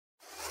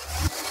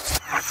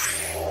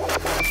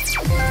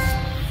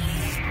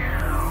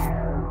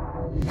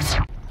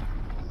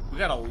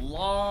got a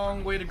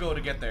long way to go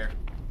to get there.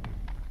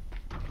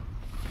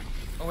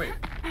 Oh wait,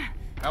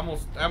 I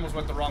almost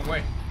went the wrong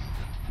way.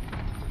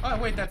 Oh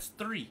wait, that's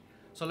 3.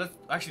 So let's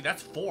actually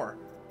that's 4.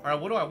 All right,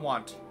 what do I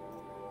want?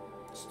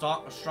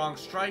 Strong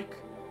strike,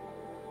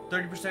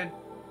 30%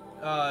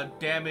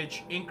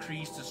 damage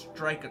increase to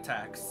strike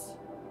attacks.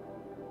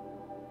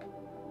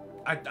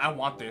 I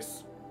want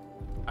this.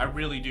 I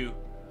really do.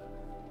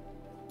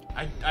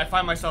 I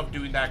find myself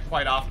doing that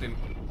quite often.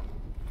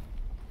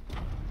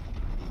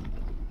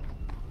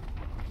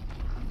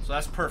 So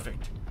that's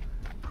perfect.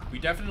 We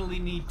definitely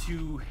need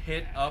to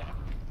hit up.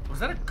 Was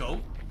that a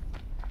goat?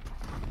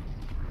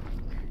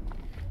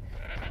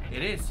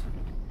 It is.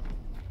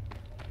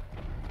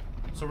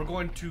 So we're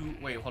going to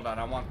wait, hold on,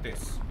 I want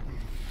this.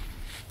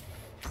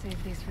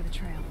 Save these for the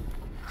trail.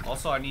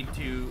 Also, I need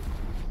to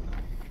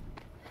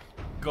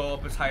go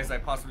up as high as I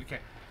possibly can.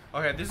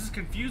 Okay, this is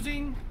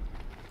confusing.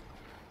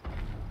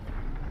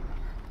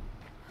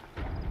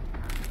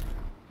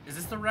 Is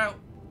this the route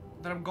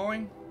that I'm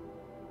going?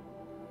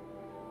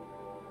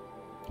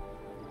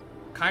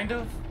 Kind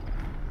of.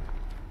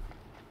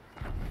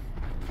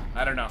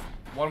 I don't know.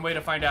 One way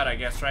to find out, I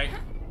guess, right?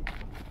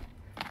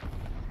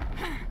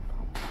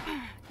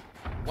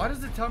 Why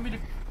does it tell me to...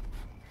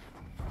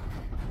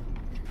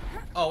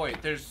 Oh,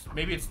 wait. There's...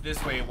 Maybe it's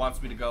this way it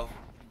wants me to go.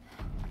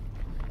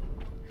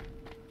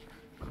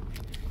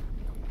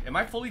 Am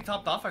I fully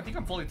topped off? I think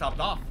I'm fully topped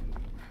off.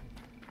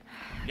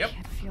 Yep. I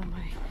can't feel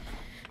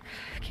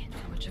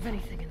much of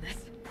anything in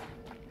this.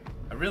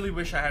 I really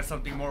wish I had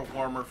something more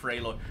warmer for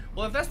Aloy.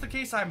 Well, if that's the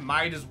case, I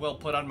might as well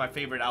put on my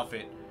favorite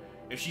outfit.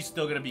 If she's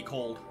still gonna be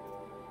cold.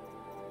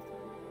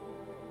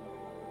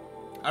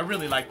 I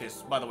really like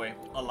this, by the way.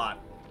 A lot.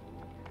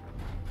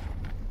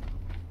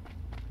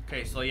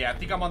 Okay, so yeah, I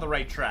think I'm on the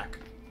right track.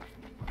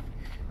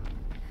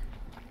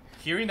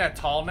 Hearing that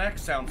tall neck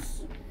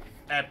sounds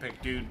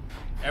epic, dude.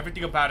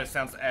 Everything about it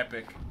sounds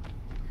epic.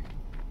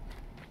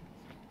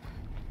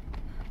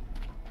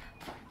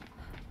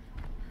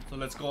 So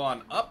let's go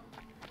on up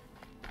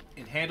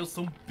and handle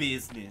some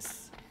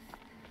business.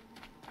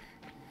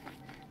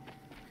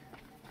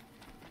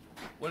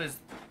 What is...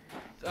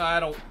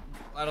 I don't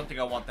think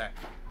I want that.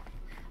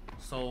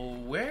 So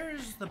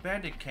where's the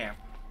bandit camp?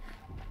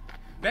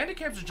 Bandit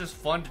camps are just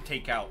fun to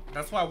take out.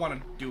 That's why I want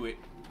to do it.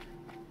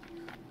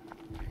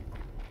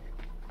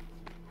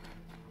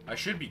 I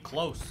should be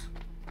close.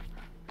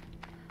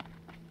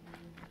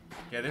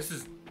 Yeah, this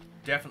is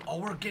definitely... Oh,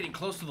 we're getting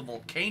close to the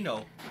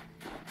volcano.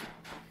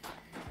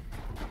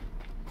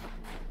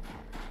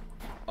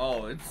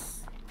 Oh,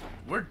 it's...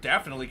 We're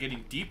definitely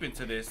getting deep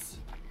into this.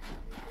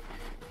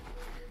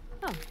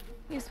 Oh,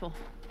 useful.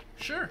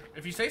 Sure,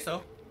 if you say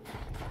so.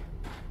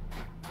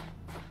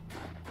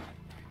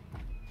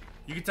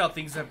 You can tell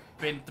things have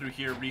been through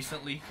here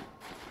recently.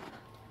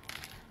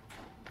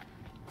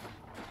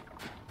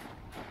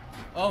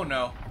 Oh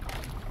no.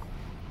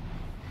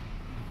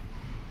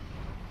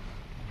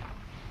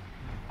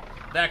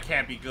 That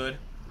can't be good.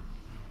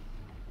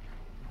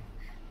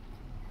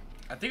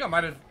 I think I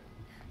might have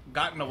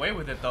gotten away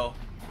with it though.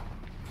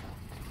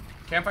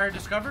 Campfire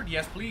discovered?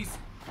 Yes, please.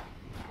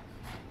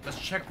 Let's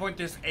checkpoint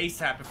this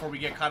ASAP before we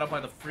get caught up by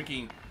the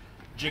freaking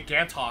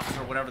Gigantox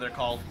or whatever they're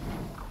called.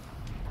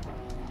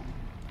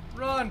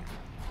 Run!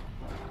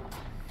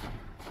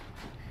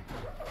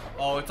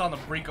 Oh, it's on the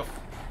brink of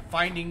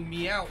finding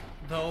me out,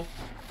 though.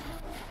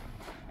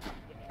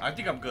 I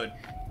think I'm good.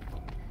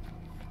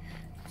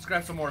 Let's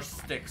grab some more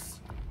sticks.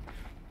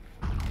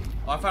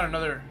 Oh, I found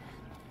another...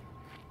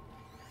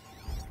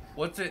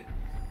 What's it?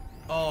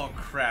 Oh,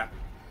 crap.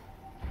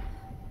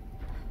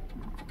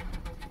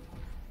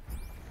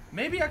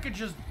 Maybe I could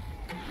just...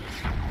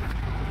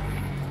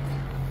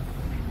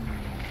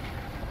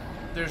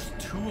 There's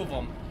 2 of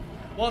them.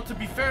 Well, to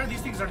be fair, these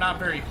things are not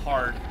very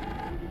hard.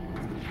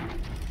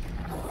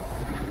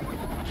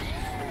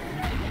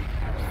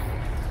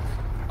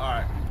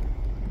 Alright.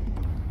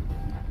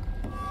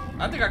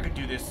 I think I could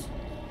do this.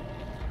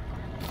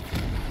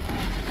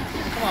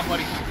 Come on,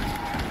 buddy.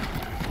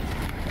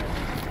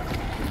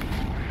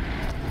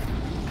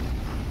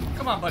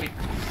 Come on, buddy.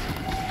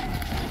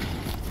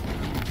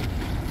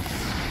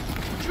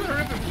 Would you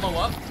hurry up and blow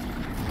up?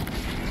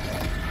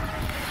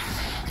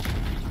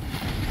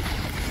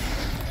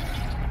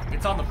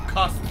 It's on the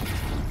cusp.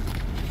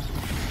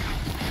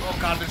 Oh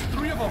god, there's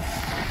 3 of them.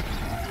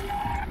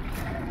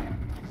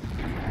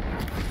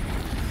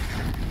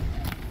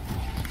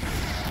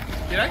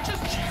 Did I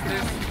just cheese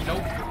this?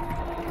 Nope.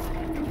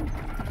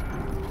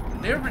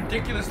 They're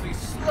ridiculously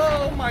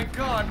slow. Oh my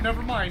god,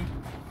 never mind.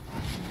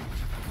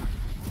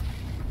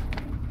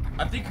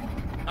 I think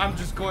I'm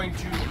just going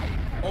to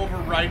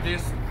override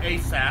this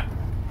ASAP.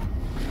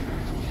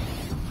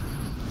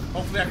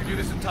 Hopefully I can do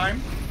this in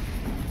time.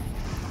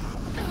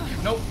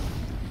 Nope.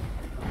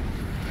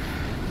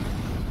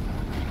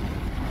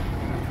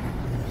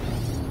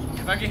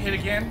 If I get hit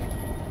again.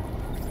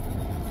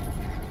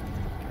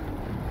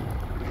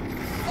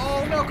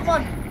 Oh no, come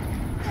on.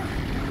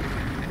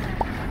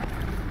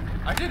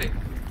 I did it.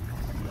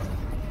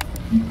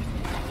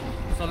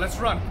 So let's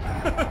run.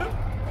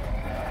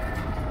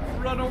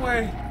 Run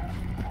away.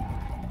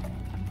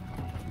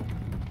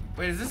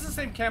 Wait, is this the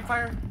same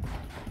campfire?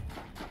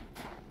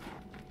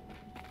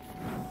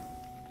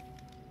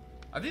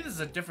 I think this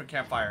is a different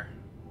campfire.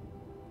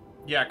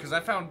 Yeah, because I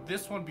found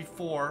this one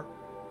before.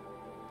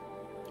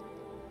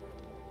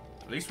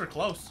 At least we're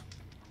close.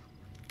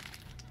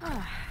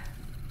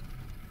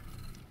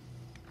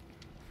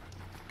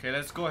 Okay,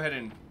 let's go ahead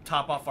and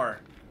top off our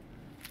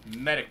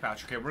medic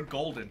pouch. Okay, we're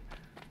golden.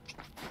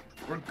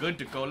 We're good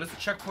to go. Let's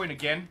checkpoint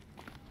again.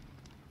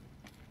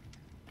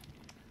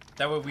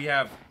 That way we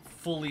have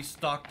fully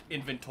stocked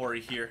inventory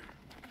here.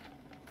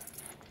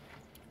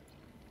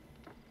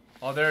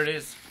 Oh, there it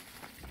is.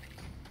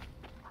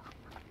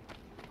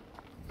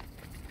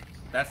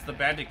 That's the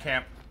bandit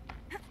camp.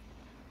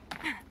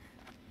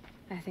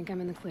 I think I'm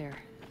in the clear.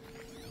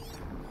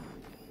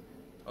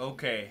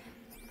 Okay.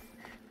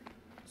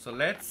 So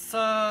let's,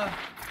 They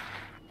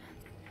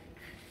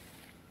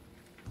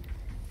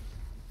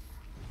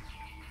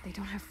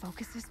don't have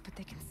focuses, but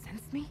they can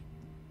sense me?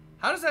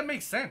 how does that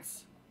make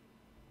sense?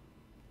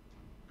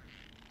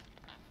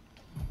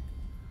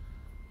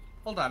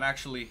 Hold on,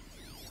 actually.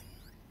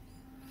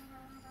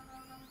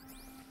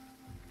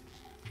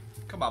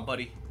 Come on,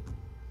 buddy.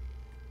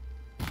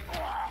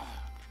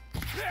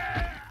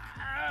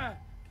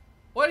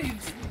 What are you...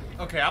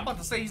 Okay, I'm about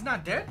to say he's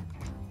not dead.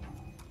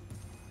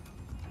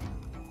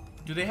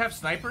 Do they have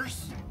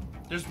snipers?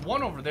 There's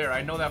one over there,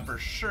 I know that for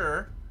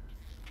sure.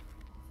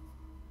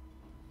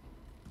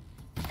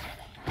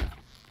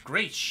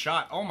 Great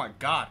shot. Oh my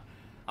god.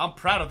 I'm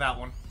proud of that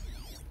one.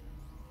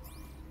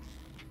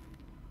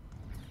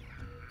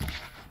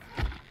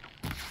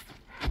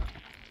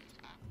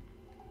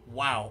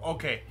 Wow,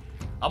 okay.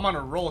 I'm on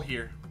a roll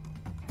here.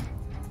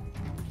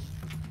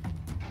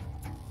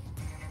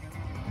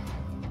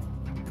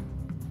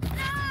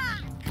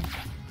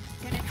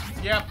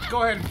 Yep,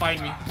 go ahead and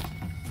find me.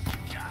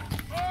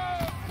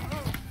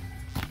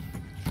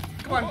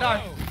 Come on,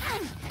 die.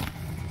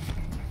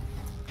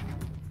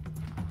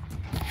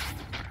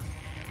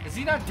 Is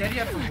he not dead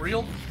yet for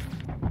real?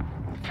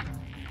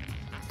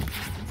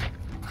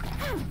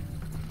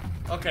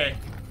 Okay,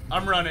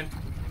 I'm running.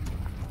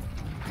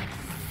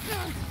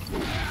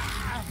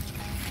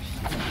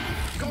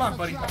 Come on,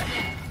 buddy.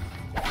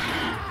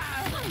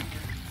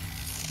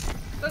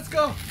 Let's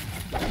go.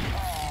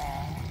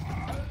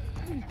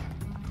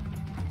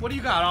 What do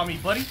you got on me,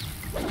 buddy?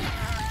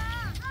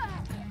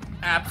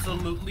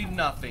 Absolutely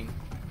nothing.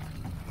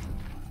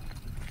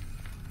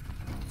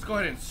 Let's go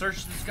ahead and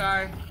search this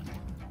guy.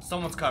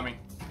 Someone's coming.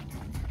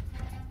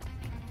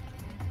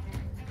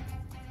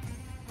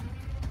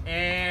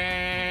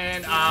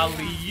 And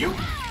alley-oop.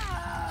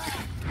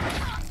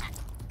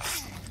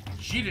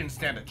 She didn't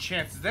stand a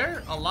chance. Is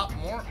there a lot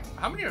more?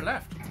 How many are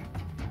left?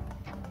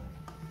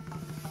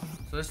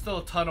 So there's still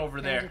a ton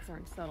over there. Bandits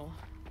aren't subtle.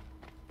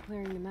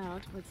 Clearing them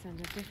out would send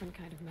a different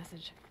kind of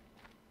message.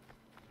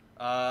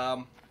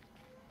 Come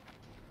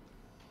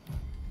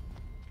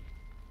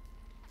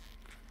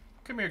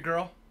here,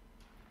 girl.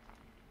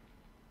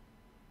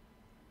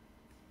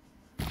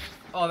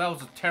 Oh, that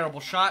was a terrible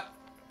shot.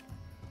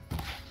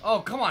 Oh,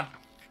 come on.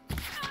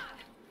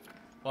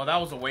 Well, that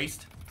was a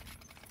waste.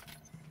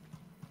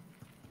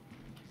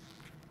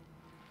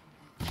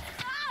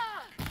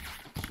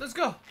 Let's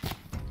go.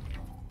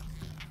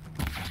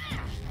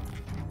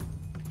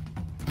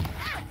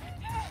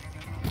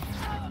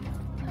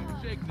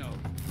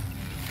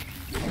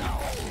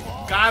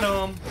 Got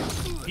him.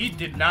 He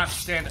did not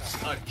stand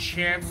a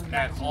chance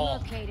at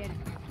all.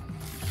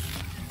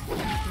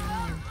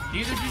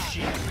 Neither did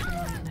she.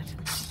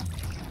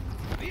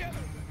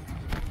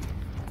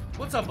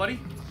 What's up, buddy?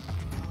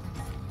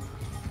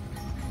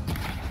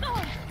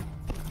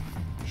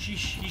 He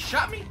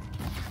shot me?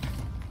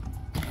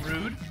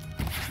 Rude.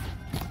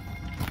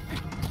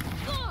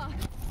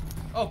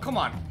 Oh, come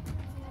on.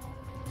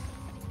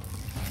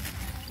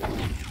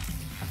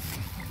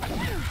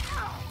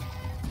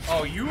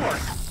 Oh, you are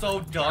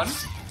so done.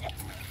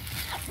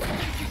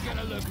 You're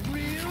gonna look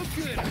real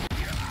good.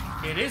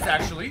 It is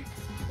actually.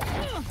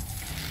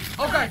 Oh,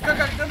 God,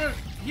 no,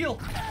 heal.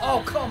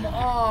 Oh, come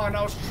on.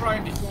 I was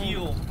trying to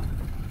heal.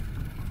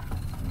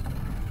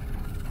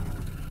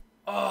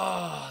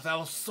 Oh, that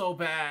was so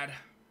bad.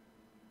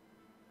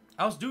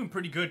 I was doing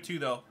pretty good too,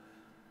 though.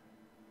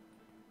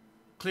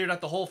 Cleared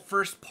out the whole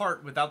first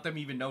part without them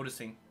even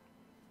noticing.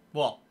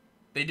 Well,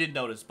 they did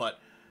notice, but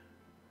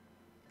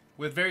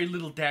with very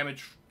little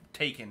damage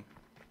taken.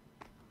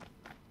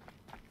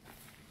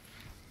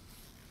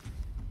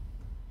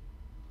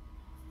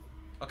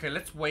 Okay,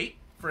 let's wait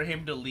for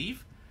him to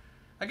leave.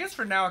 I guess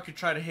for now I could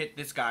try to hit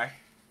this guy.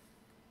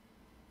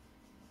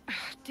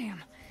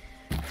 Damn.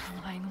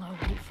 I'm lying low,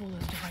 won't fool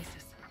those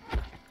devices.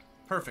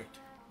 Perfect.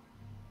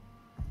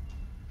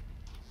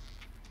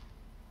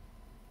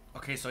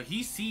 Okay, so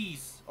he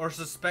sees or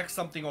suspects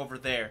something over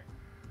there.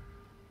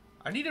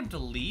 I need him to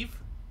leave.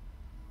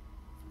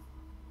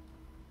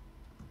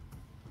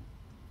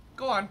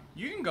 Go on,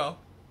 you can go.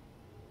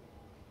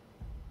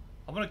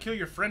 I'm gonna kill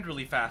your friend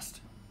really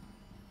fast.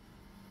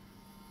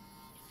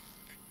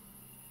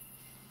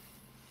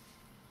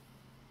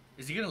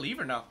 Is he gonna leave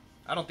or no?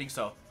 I don't think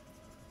so.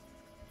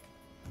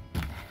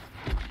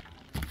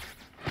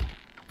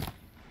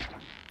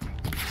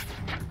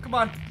 Come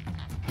on.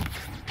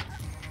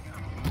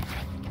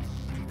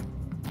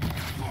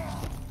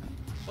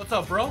 What's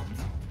up, bro?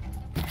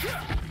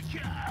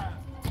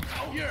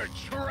 You're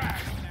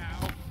trash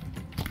now.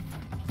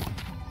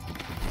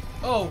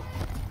 Oh.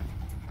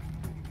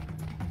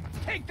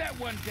 Take that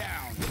one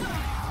down.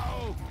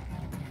 Oh.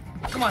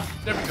 Come on.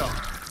 There we go.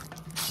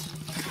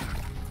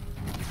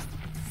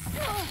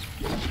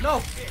 No,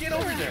 get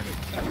over there.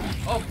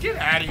 Oh, get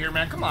out of here,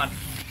 man. Come on.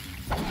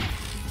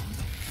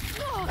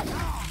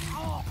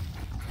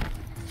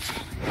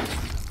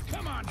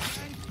 Come on,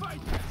 man. Fight.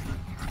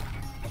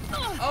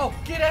 Oh,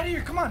 get out of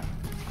here. Come on.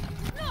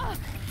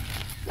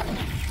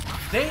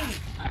 They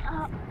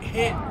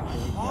hit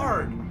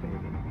hard.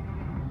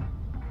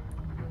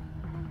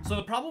 So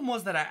the problem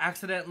was that I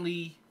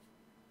accidentally,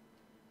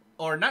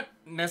 or not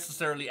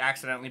necessarily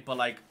accidentally, but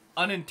like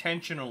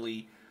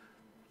unintentionally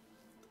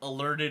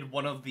alerted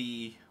one of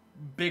the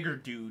bigger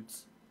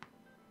dudes.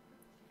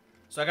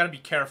 So I gotta be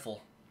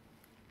careful.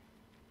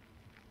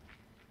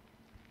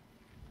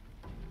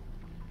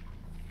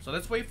 So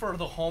let's wait for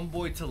the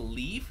homeboy to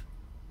leave.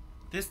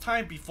 This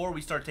time before we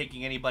start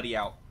taking anybody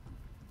out.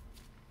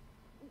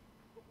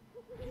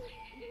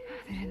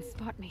 They didn't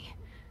spot me.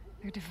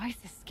 Their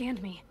devices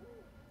scanned me.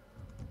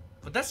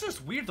 But that's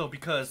just weird though,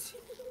 because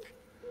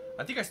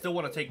I think I still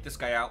want to take this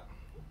guy out.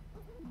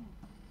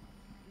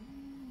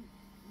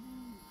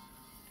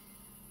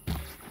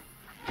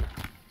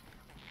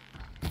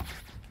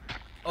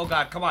 Oh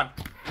god, come on.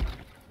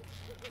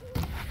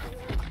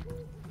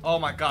 Oh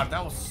my god,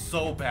 that was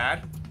so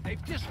bad.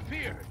 They've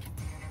disappeared.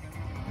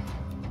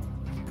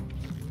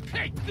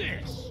 Take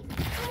this.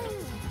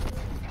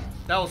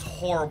 That was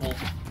horrible.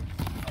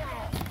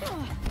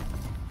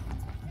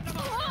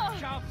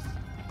 Chops.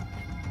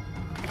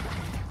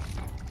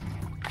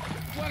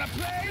 Wanna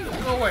play?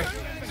 Go away.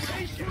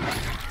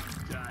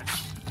 Done.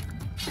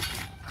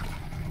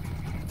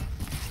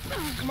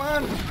 Come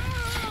on.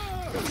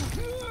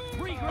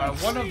 Alright,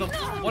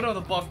 one of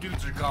the buff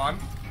dudes are gone.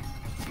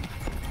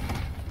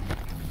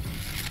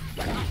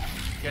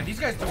 Yeah, these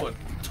guys do a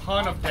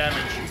ton of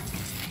damage.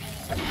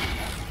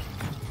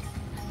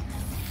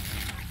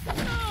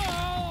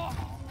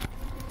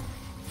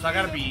 So I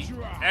gotta be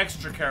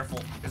extra careful.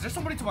 Is there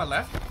somebody to my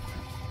left?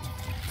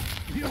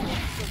 You won't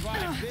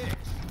survive this.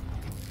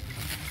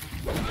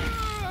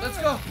 Let's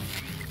go.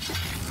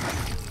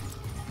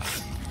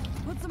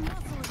 Put some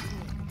muscle into it.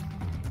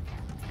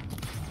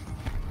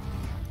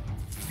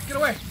 Get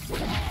away.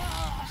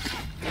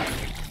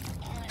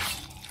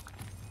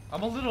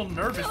 I'm a little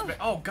nervous.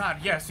 Oh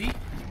god, yeah, see?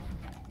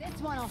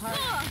 This one'll hurt.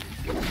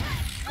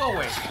 Go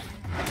away.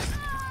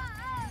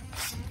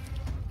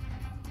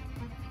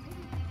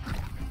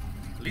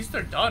 At least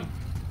they're done.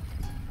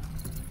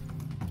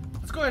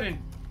 Let's go ahead and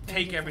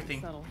take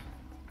everything. Subtle.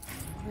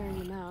 Clearing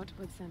them out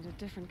would send a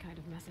different kind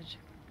of message.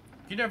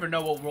 You never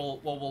know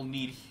what we'll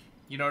need.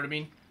 You know what I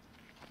mean?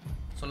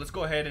 So let's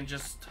go ahead and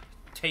just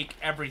take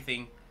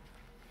everything.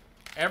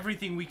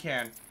 Everything we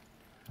can.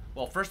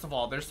 Well, first of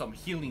all, there's some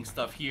healing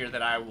stuff here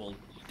that I will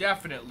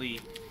definitely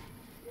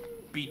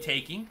be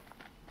taking.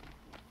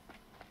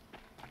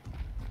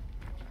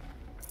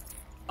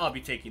 I'll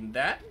be taking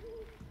that.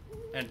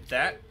 And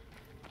that.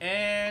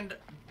 And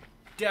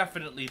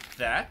definitely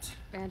that.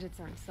 Bandits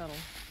aren't subtle.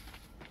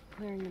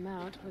 Clearing them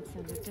out would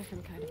send a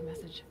different kind of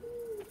message.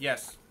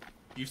 Yes.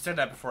 You've said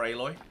that before,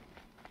 Aloy.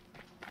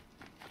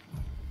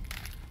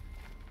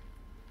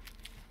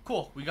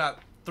 Cool. We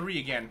got 3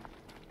 again.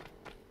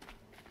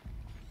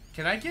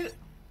 Can I get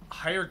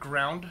higher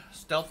ground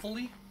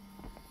stealthily?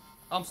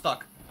 I'm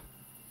stuck.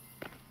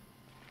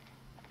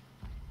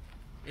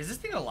 Is this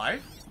thing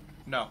alive?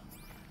 No.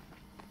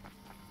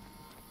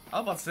 I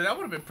was about to say, that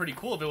would have been pretty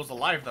cool if it was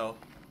alive, though.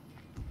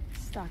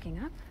 Stocking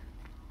up?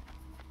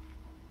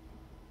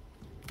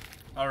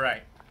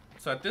 Alright.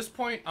 So at this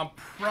point, I'm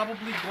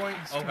probably going...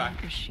 Oh,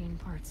 God. Machine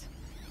parts.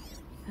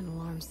 An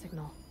alarm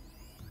signal.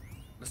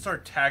 Let's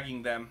start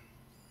tagging them.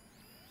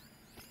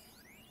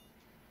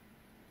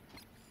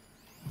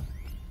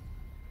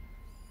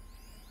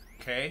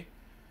 Okay.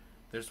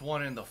 There's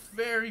one in the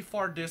very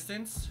far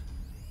distance.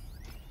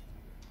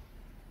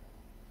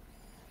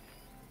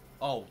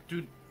 Oh,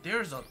 dude,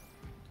 there's a...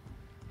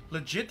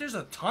 Legit, there's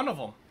a ton of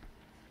them.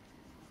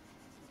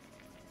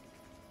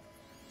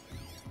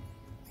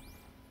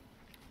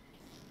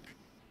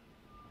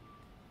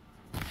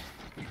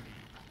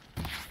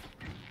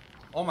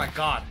 Oh my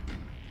god.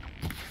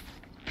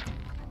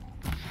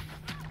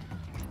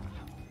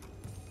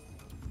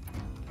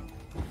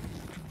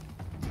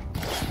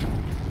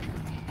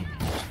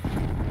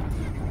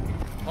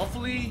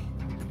 Hopefully...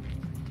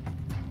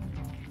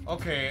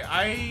 Okay,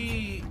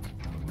 I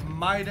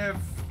might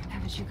have...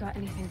 Haven't you got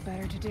anything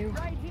better to do?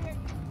 Right here,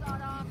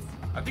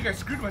 I think I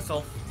screwed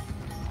myself.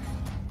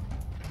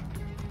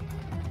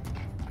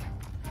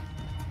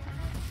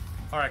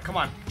 Alright, come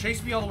on.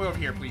 Chase me all the way over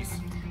here, please.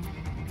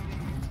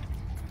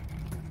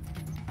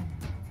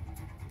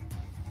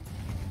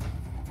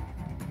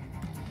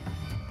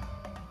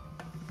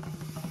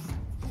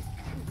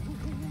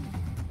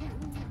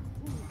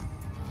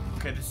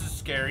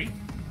 scary.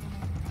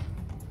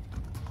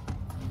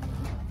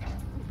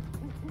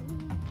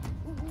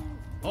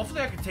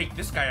 Hopefully I can take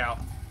this guy out.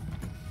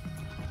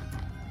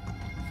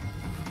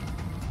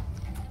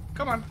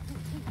 Come on.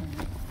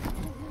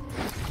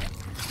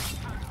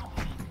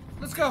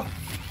 Let's go.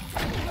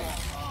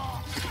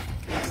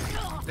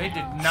 They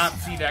did not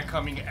see that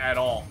coming at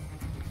all.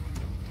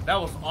 That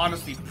was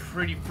honestly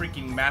pretty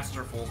freaking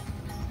masterful.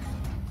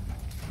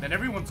 Then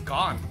everyone's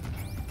gone.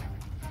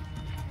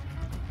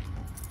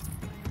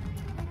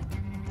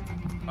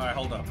 Alright,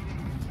 hold up.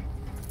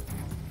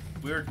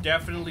 We're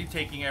definitely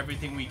taking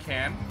everything we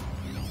can.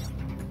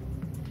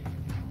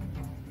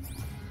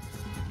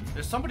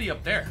 There's somebody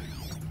up there.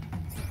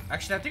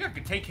 Actually, I think I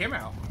could take him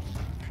out.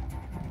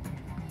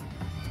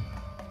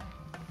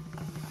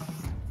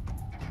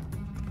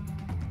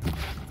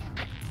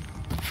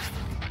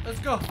 Let's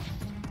go.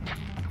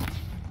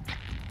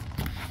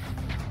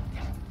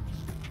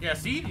 Yeah,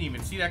 see? He didn't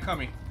even see that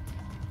coming.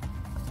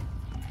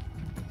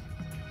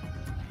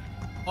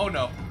 Oh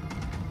no.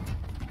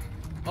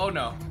 Oh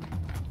no.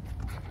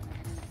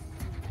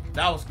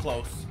 That was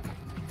close.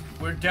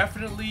 We're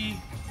definitely...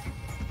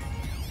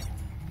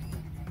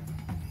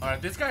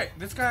 Alright, this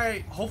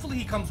guy, hopefully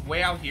he comes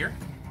way out here.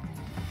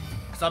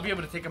 Because I'll be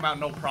able to take him out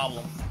no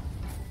problem.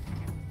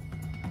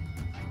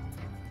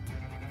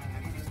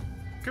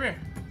 Come here.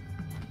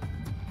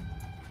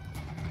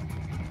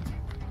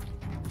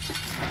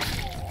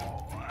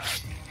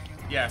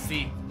 Yeah,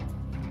 see?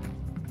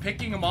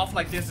 Picking him off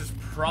like this is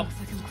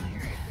probably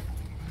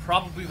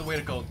the way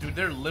to go. Dude,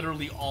 they're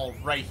literally all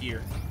right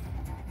here.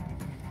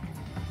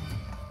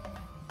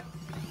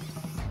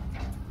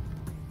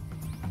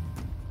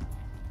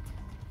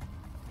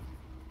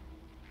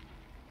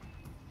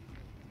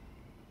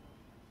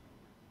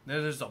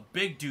 There's a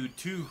big dude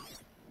too.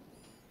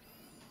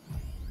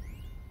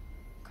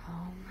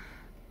 Calm.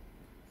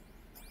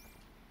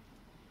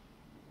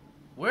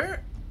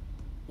 Where?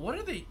 What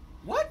are they?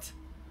 What?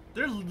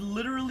 They're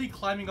literally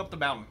climbing up the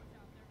mountain.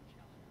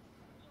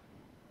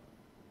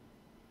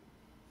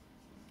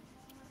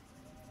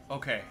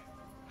 Okay.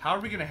 How are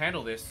we gonna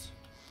handle this?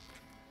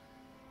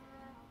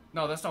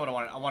 No, that's not what I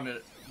wanted. I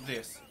wanted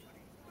this.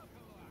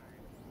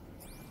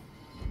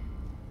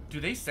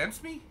 Do they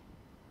sense me?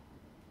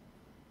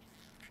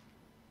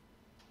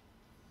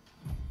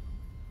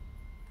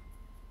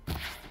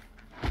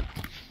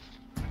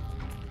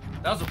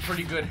 That was a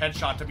pretty good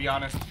headshot, to be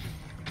honest.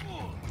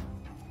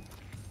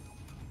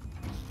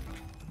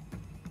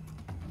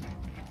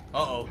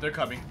 Uh-oh, they're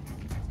coming.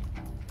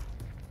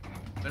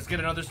 Let's get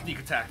another sneak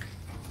attack.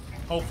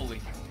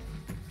 Hopefully.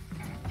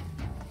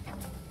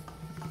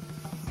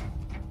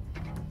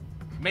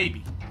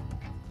 Maybe.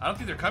 I don't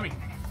think they're coming.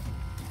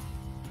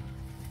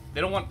 They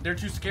don't want... They're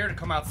too scared to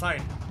come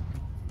outside.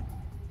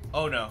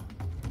 Oh, no.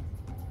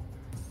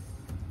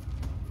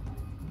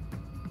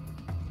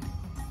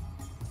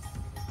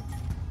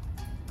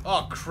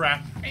 Oh,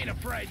 crap. Ain't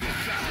afraid to die.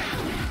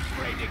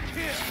 Afraid to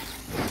kill.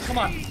 Come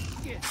on.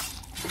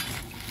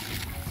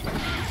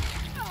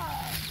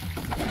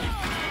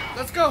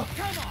 Let's go.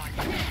 Come on.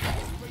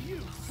 For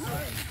you.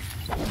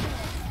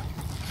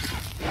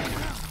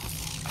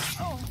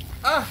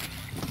 Ah.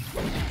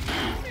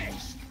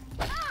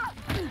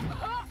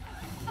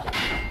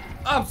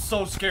 I'm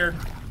so scared.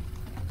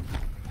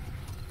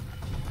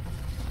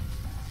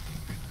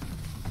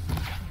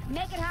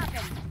 Make it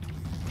happen.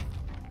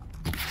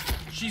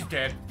 She's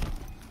dead.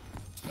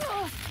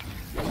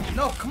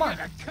 No, come on.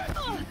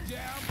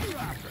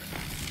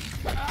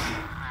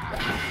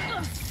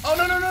 Oh,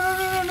 no, no, no, no,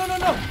 no, no, no,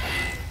 no.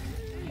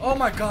 Oh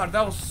my god,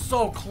 that was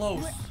so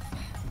close.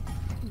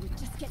 We're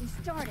just getting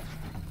started.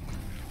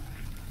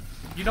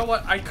 You know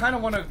what? I kind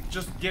of want to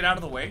just get out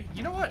of the way.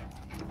 You know what?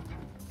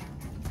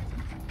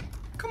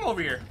 Come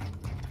over here.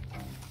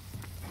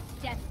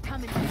 Death's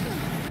coming.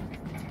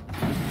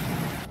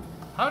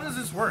 How does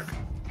this work?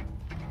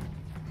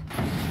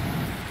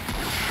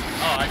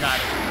 Oh, I got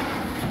it.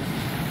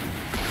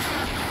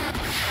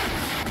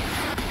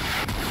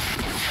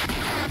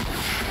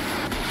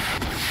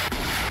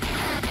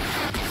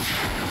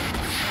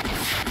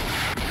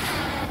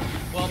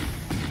 Well,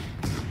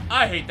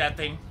 I hate that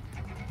thing.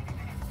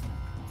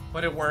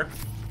 But it worked.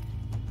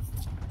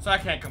 So I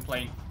can't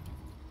complain.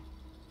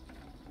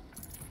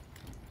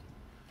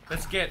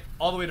 Let's get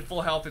all the way to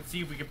full health and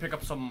see if we can pick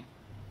up some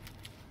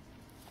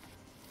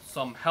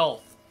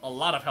health. A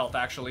lot of health,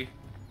 actually.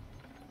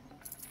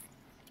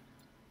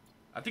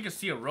 I think I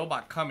see a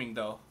robot coming,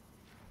 though.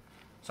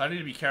 So I need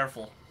to be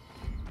careful.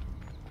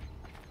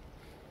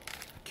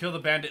 Kill the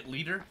bandit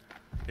leader.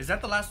 Is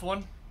that the last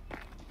one?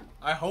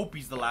 I hope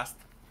he's the last.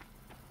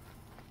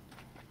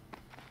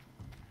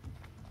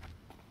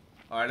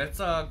 Alright, let's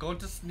go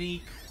into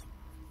sneak.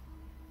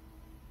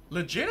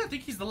 Legit, I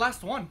think he's the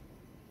last one.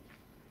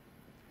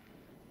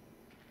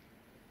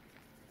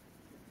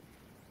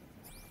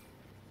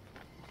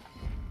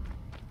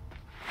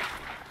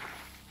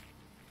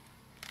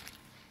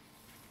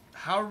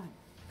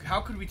 How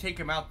could we take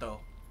him out,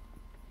 though?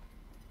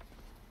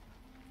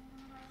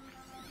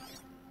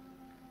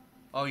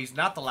 Oh, he's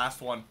not the last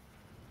one.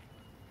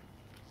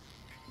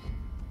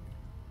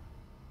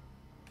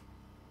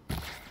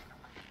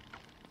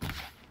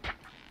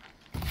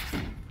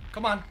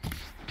 Come on.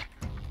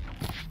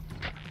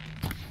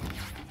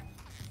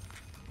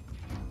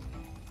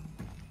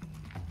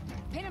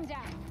 Pin him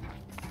down.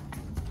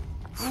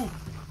 Ooh.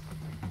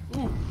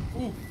 Ooh.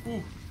 Ooh.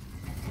 Ooh.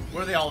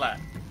 Where are they all at?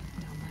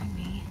 Don't mind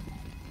me.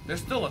 There's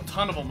still a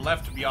ton of them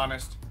left, to be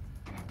honest.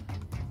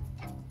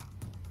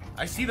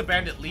 I see the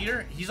bandit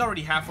leader. He's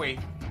already halfway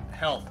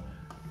health.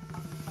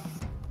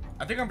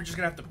 I think I'm just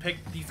gonna have to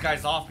pick these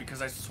guys off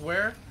because I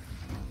swear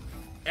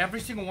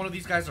every single one of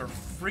these guys are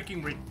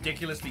freaking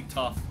ridiculously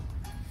tough.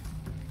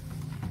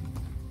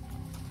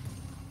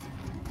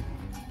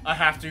 I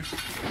have to.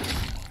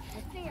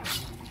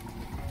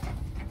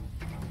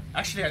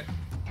 Actually,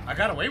 I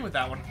got away with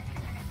that one.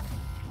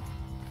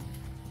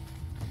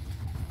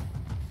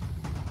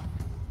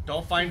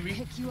 Don't find me.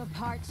 Pick you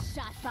apart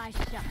shot by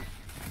shot.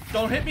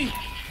 Don't hit me.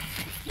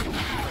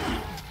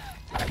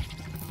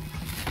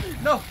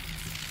 No.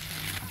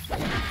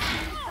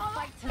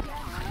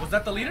 Was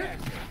that the leader?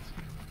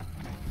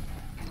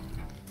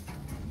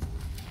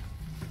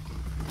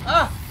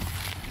 Ah!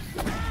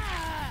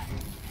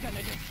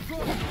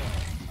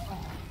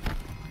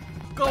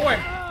 Go away.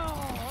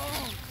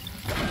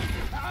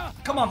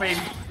 Come on, baby.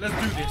 Let's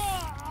do this.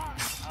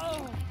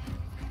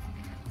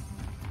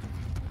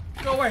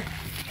 Go away.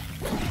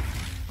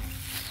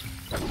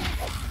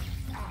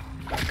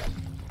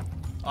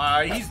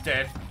 He's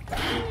dead.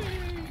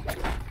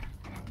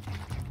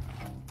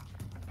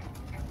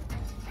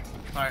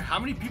 Alright, how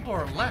many people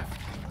are left?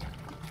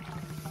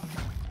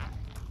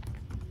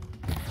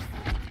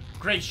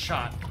 Great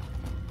shot.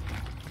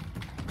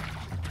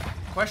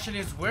 Question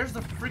is, where's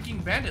the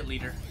freaking bandit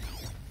leader?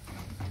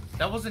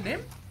 That wasn't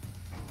him?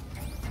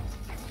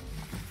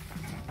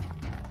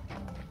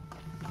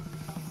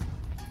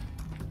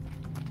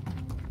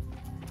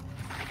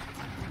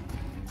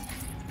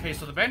 Okay,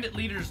 so the bandit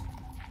leader's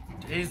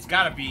is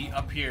gotta be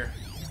up here.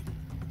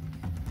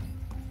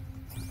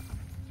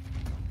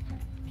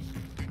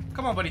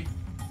 Come on, buddy.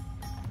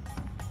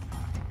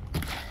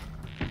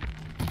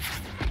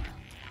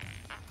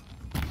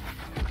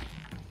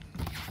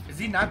 Is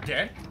he not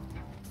dead?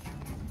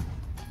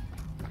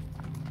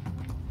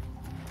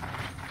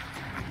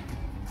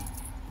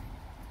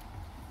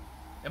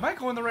 Am I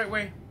going the right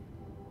way?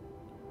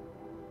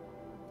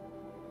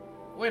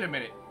 Wait a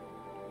minute.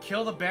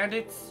 Kill the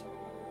bandits?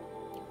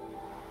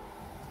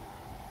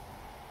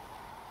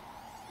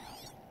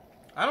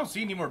 I don't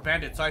see any more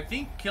bandits, so I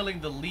think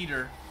killing the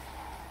leader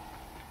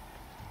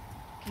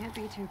Can't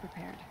be too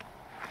prepared.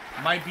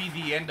 might be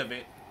the end of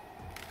it.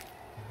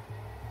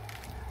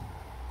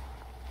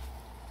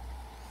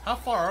 How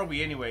far are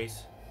we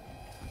anyways?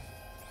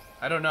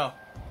 I don't know.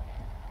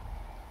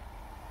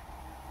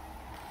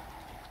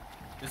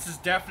 This is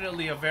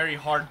definitely a very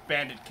hard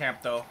bandit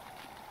camp though.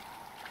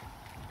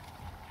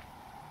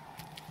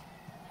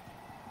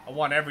 I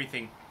want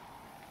everything.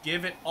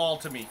 Give it all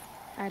to me.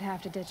 I'd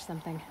have to ditch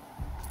something.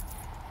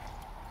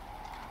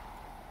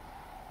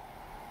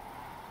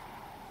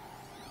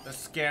 Let's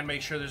scan,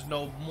 make sure there's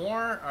no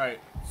more. Alright,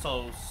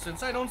 so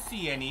since I don't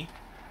see any,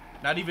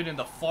 not even in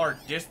the far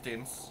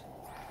distance,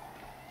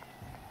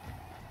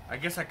 I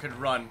guess I could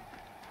run.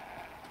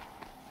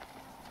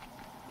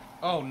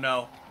 Oh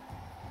no.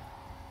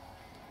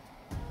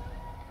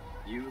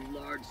 You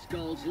large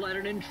skulls let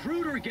an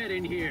intruder get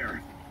in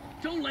here.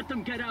 Don't let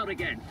them get out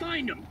again.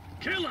 Find them.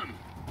 Kill them.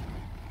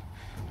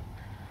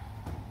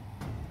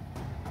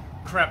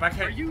 Crap, I Are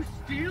can't. you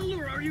steel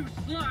or are you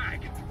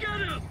slag? Get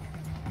him.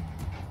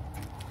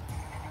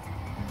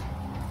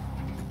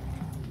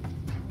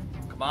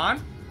 Come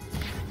on.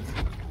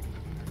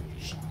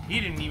 He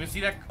didn't even see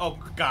that. Oh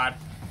god.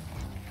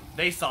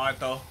 They saw it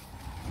though.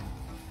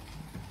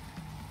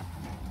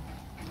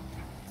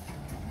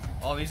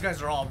 Oh, these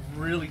guys are all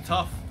really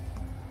tough.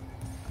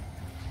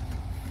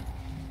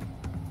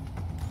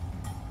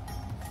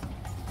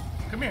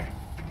 Come here.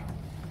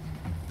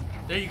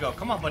 There you go.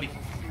 Come on, buddy.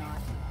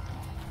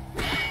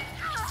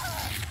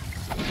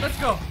 Let's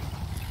go.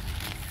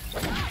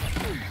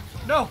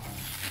 No.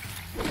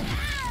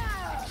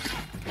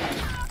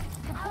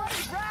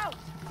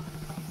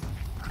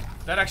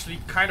 That actually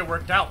kind of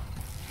worked out.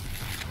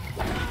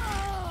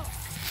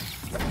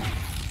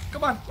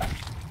 Come on.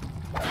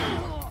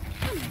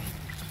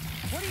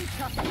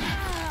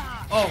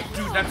 Oh,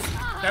 dude,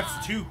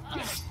 that's two.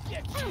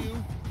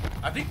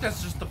 I think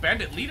that's just the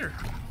bandit leader.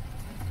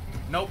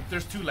 Nope,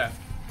 there's two left.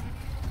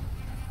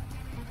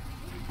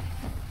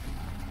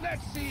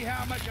 Let's see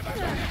how much of a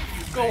man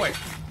you Go away.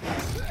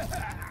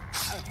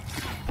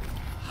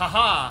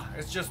 Haha,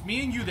 it's just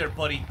me and you there,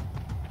 buddy.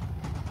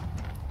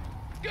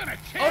 gonna Oh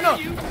tear no!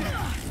 you.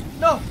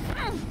 No!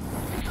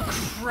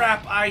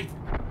 Crap,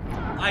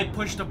 I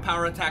pushed a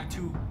power attack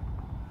too.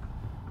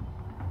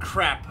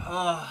 Crap.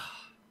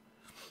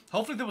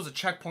 Hopefully there was a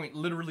checkpoint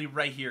literally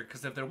right here,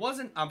 because if there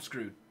wasn't, I'm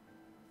screwed.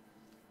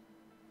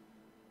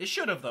 It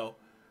should have, though.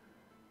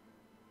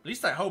 At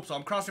least I hope so.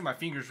 I'm crossing my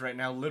fingers right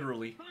now,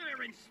 literally.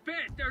 Fire and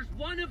spit. There's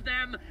one of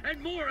them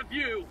and more of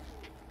you.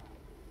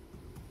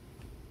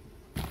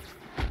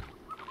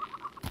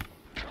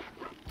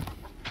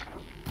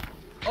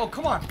 Oh,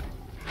 come on.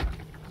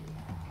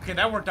 Okay,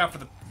 that worked out for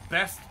the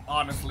best,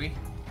 honestly.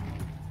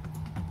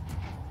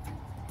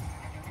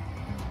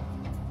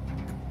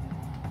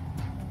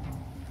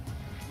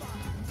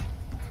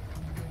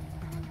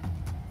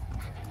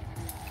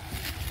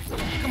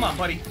 Come on,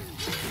 buddy.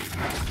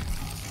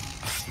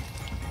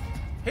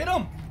 Hit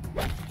him!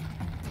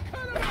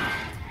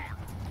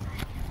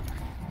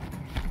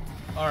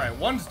 Alright,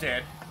 one's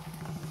dead.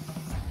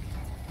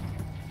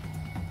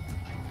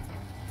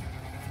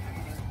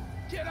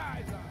 Get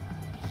eyes on.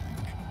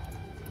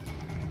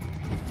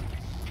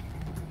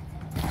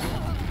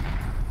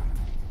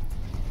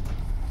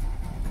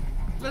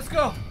 Let's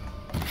go!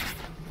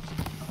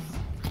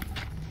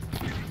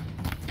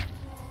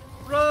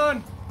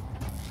 Run!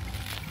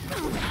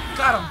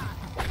 Got him!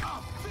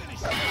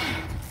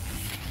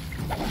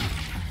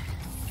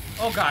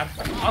 Oh god,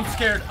 I'm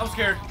scared. I'm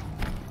scared.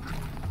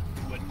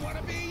 Wouldn't want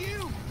to be you,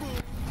 fool.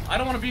 I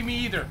don't want to be me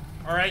either.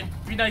 Alright?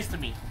 Be nice to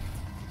me.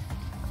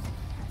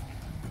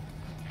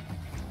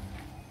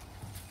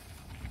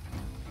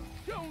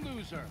 Don't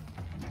lose her.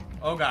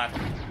 Oh god.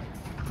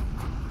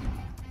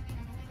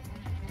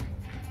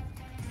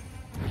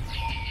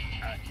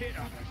 A hit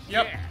on the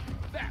Yep.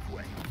 shaft. That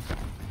way.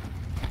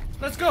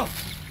 Let's go!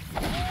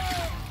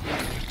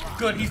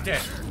 Good, he's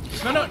dead.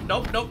 No, no,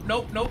 nope, nope,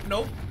 nope, nope,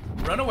 nope.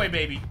 Run away,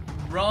 baby.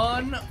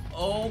 Run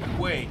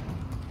away.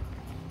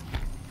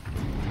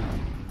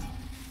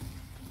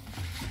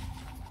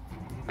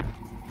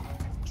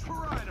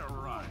 Try to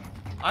run.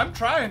 I'm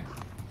trying.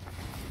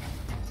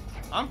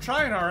 I'm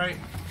trying, alright.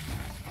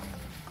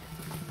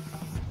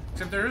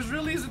 Except there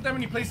really isn't that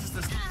many places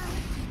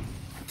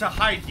to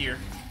hide here.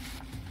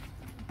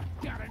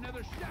 Got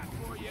another shot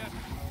for you.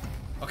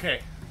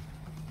 Okay.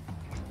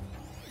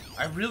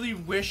 I really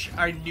wish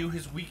I knew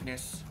his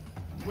weakness.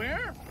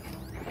 Where?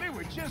 They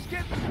were just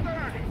getting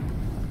started.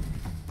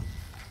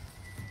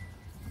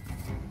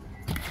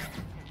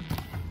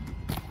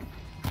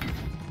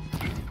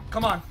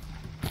 Come on.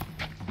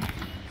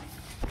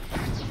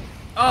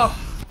 Oh,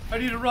 I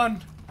need to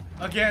run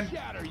again.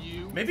 Shatter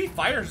you. Maybe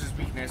fire's his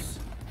weakness.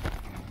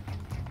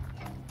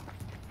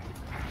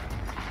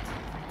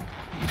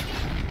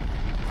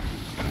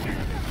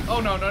 Oh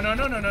no, no, no,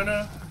 no, no, no,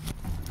 no.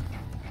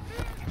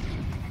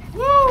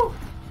 Woo!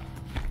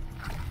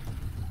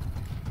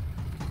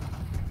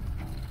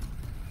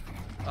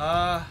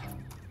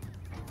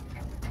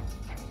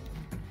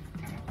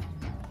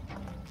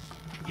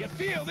 You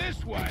feel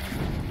this one?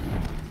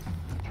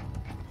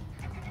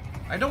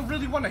 I don't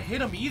really want to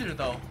hit him either,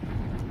 though.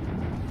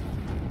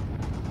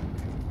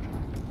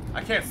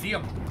 I can't see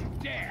him.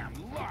 Damn,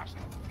 lost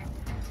him.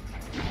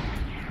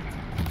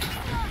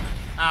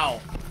 Ow.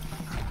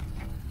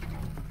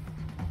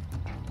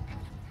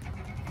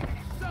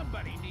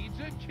 Somebody needs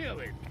a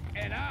killing,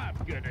 and I'm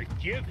gonna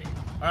give it.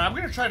 Alright, I'm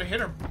gonna try to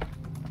hit him.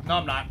 No,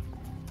 I'm not.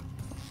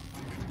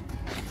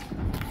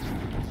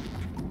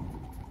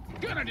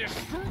 Gonna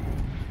destroy.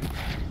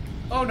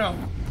 Oh no.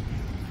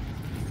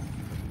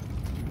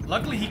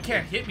 Luckily, he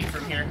can't hit me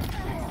from here.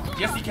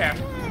 Yes, he can.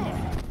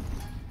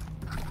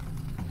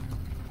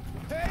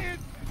 Hey,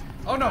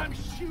 Oh no. I'm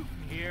shooting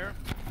here.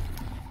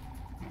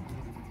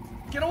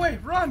 Get away.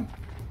 Run.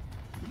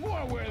 More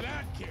where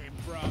that came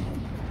from.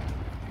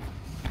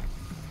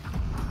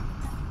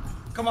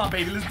 Come on,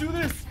 baby. Let's do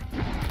this.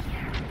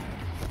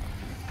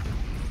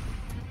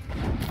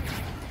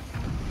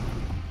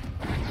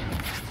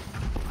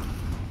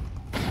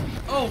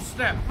 Oh,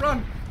 snap.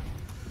 Run.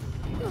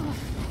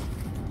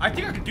 I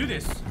think I can do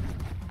this.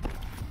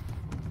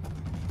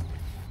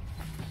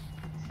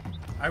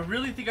 I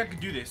really think I could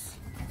do this.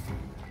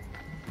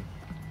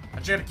 I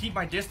just gotta keep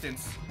my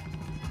distance.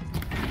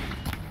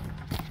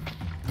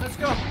 Let's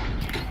go.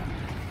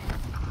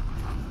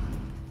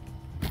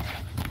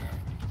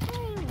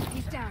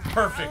 He's down.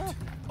 Perfect.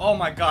 Oh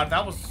my god,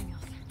 that was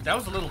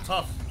a little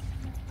tough.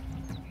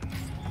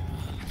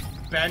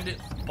 Bandit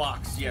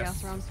box,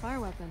 yes. Chaos Realm's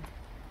fire weapon.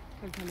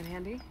 Could come in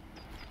handy.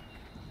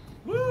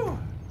 Woo!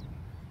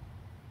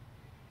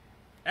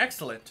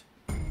 Excellent.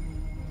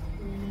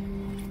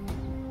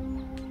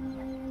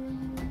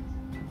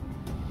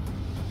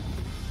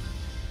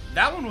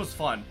 That one was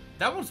fun.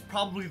 That was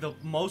probably the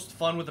most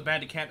fun with the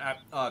bandit camp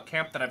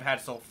that I've had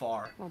so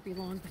far. Won't be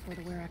long before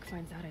the Werak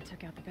finds out I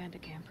took out the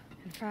bandit camp.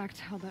 In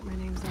fact, I'll bet my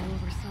name's all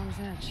over Song's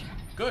Edge.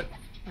 Good.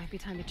 Might be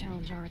time to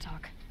challenge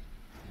Aratak.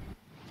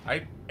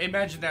 I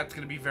imagine that's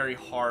gonna be very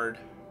hard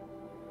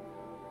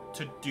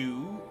to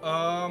do.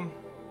 How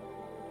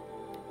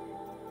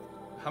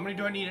many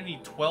do I need? I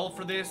need 12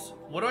 for this.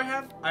 What do I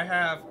have? I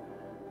have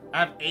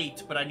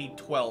 8, but I need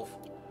 12.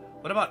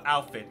 What about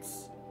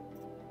outfits?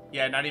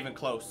 Yeah, not even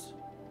close.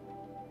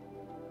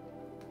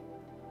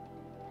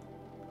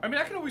 I mean,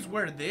 I can always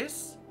wear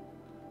this,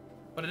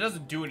 but it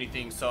doesn't do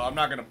anything, so I'm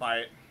not gonna buy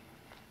it.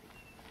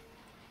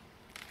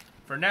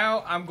 For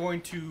now, I'm going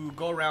to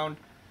go around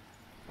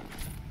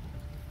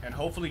and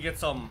hopefully get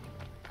some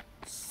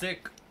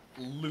sick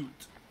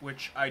loot,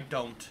 which I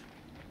don't.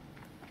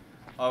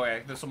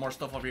 Okay, there's some more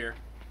stuff over here.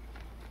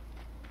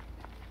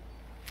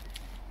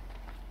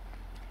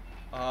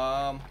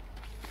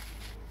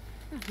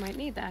 Might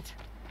need that.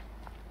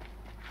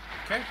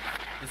 Okay,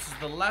 this is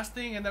the last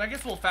thing, and then I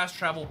guess we'll fast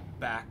travel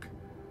back.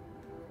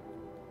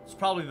 It's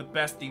probably the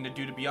best thing to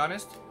do, to be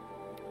honest.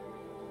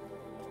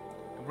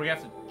 We're gonna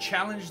have to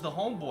challenge the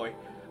homeboy.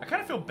 I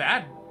kind of feel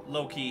bad,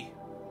 low-key.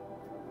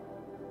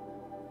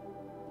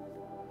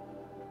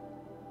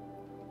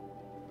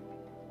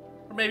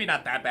 Or maybe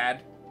not that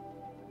bad.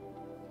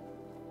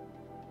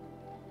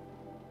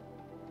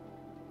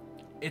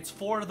 It's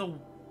for the...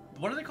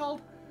 What are they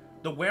called?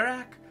 The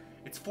Werak?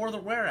 It's for the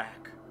Werak.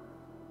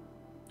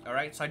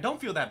 Alright, so I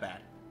don't feel that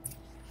bad.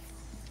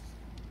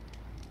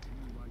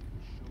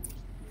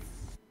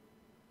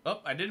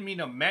 Oh, I didn't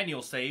mean a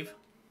manual save.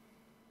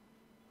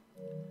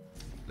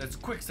 Let's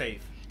quick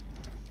save.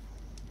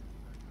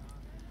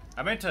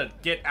 I meant to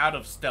get out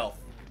of stealth.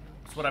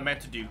 That's what I meant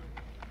to do.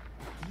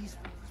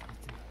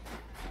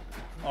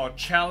 Oh,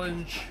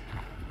 challenge.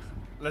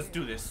 Let's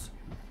do this.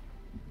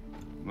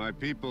 My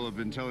people have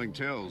been telling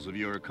tales of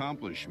your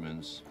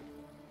accomplishments.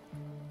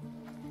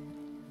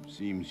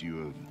 Seems you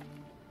have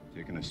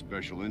taken a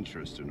special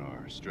interest in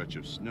our stretch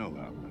of snow,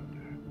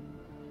 Outlander.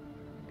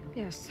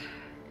 Yes.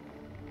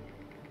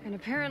 And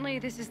apparently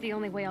this is the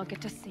only way I'll get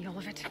to see all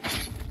of it.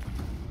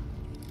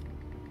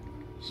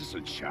 Is this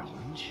a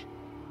challenge?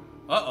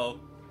 Uh-oh.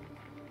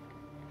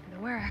 The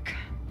Werak.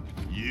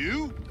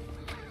 You?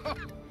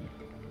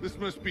 This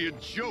must be a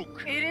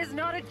joke. It is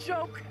not a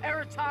joke,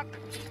 Aratak.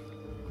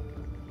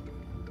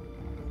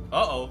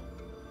 Uh-oh.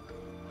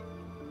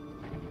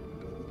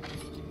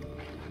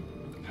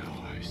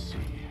 Now I see.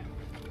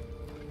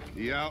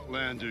 The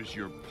Outlander's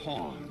your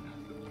pawn.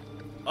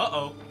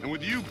 Uh-oh. And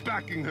with you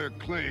backing her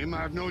claim, I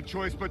have no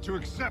choice but to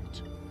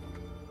accept.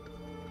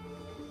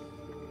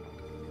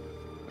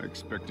 I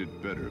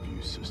expected better of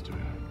you, sister.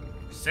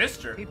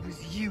 Sister? It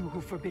was you who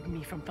forbid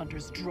me from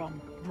Thunder's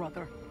drum,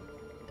 brother.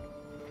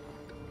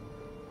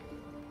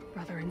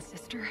 Brother and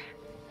sister.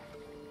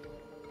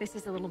 This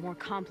is a little more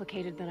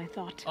complicated than I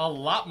thought. A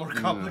lot more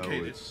No,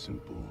 complicated. it's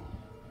simple.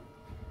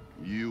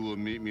 You will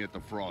meet me at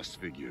the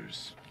Frost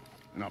Figures,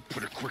 and I'll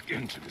put a quick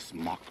end to this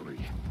mockery.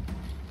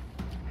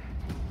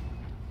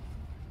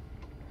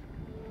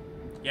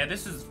 Yeah,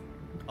 this is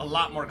a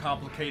lot more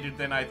complicated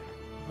than I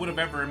would have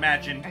ever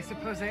imagined. I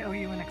suppose I owe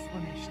you an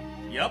explanation.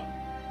 Yep,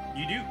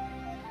 you do.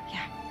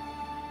 Yeah.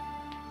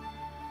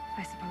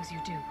 I suppose you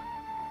do.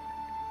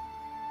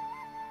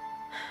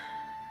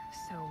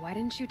 So why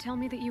didn't you tell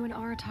me that you and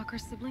Aratak are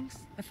siblings?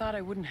 I thought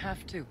I wouldn't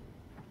have to.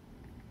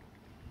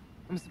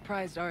 I'm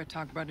surprised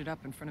Aratak brought it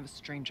up in front of a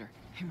stranger.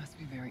 He must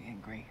be very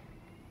angry.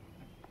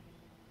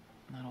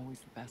 Not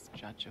always the best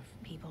judge of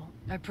People.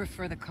 I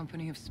prefer the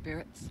company of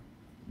spirits.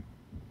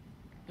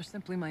 They're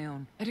simply my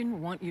own. I didn't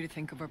want you to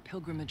think of our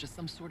pilgrimage as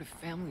some sort of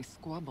family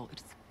squabble.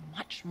 It's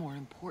much more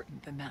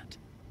important than that.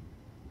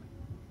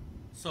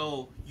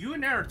 So, you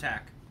and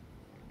Aratak.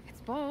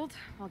 It's bold,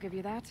 I'll give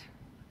you that.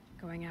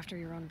 Going after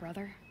your own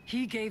brother.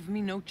 He gave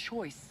me no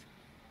choice.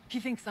 He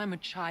thinks I'm a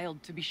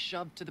child to be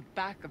shoved to the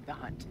back of the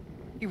hunt.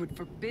 He would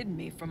forbid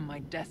me from my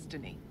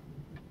destiny.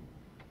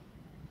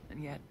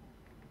 And yet,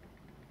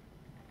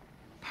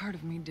 part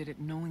of me did it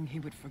knowing he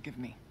would forgive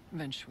me,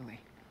 eventually.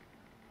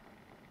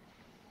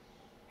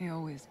 He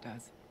always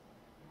does.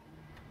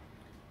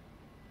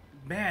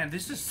 Man,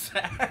 this is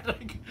sad.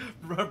 Like,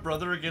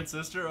 brother against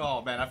sister.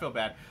 Oh, man, I feel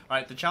bad. All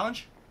right, the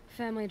challenge?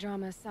 Family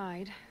drama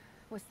aside,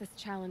 what's this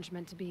challenge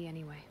meant to be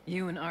anyway?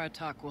 You and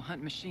Aratak will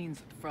hunt machines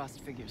at the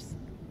Frost Figures.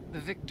 The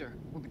victor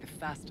will be the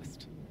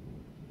fastest.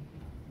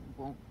 It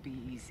won't be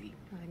easy.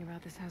 Nothing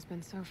about this has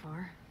been so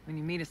far. When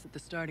you meet us at the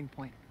starting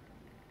point,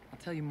 I'll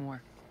tell you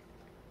more.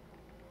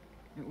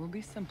 It will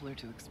be simpler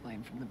to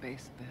explain from the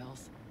base of the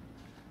hills.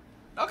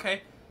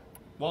 Okay.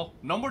 Well,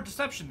 no more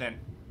deception then.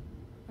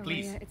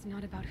 Please. Araya, it's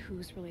not about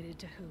who's related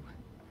to who.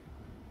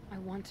 I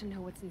want to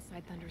know what's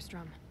inside Thunder's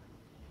drum.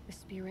 The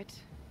spirit,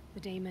 the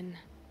daemon,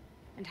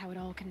 and how it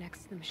all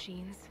connects to the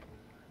machines.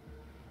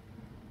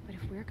 But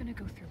if we're gonna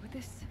go through with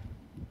this,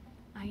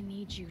 I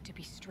need you to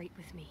be straight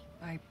with me.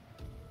 I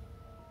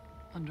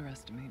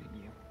underestimated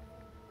you.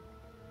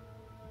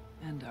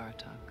 And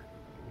Aratak.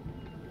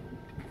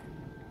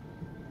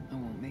 I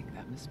won't make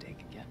that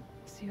mistake again.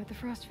 See you at the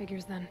Frost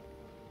Figures then.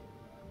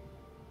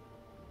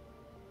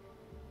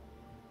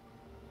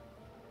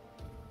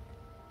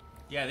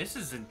 Yeah, this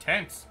is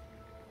intense.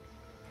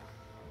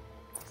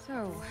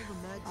 So,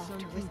 off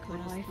to risk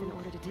my life in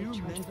order to take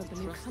charge of the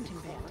Banuk hunting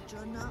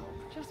band.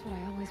 Just what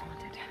I always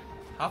wanted.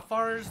 How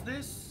far is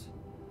this?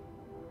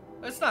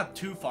 It's not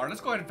too far. Let's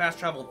go ahead and fast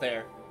travel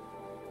there.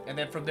 And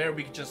then from there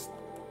we can just,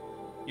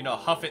 you know,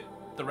 huff it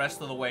the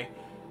rest of the way.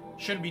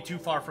 Shouldn't be too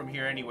far from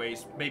here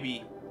anyways.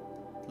 Maybe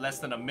less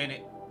than a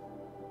minute.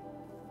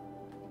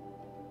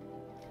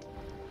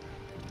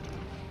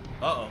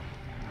 Uh-oh.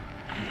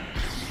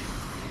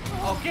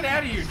 Oh, get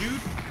out of here, dude.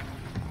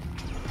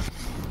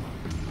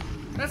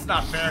 That's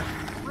not fair.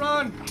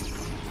 Run!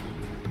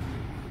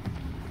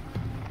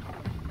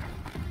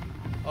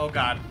 Oh,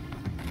 God.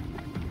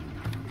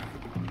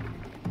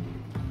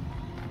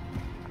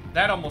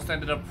 That almost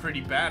ended up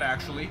pretty bad,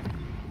 actually.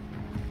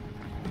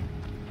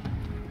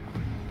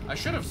 I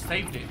should have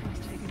saved it.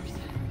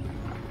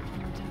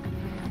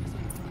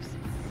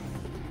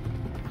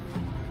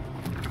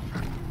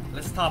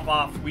 let's top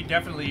off.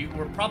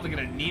 We're probably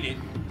gonna need it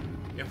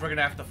if we're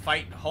gonna have to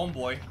fight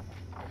Homeboy.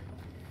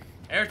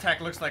 Air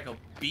attack looks like a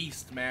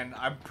beast, man.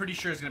 I'm pretty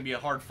sure it's gonna be a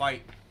hard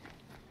fight.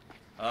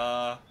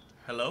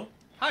 Hello?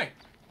 Hi.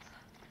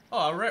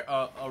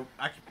 Oh,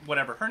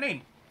 whatever. Her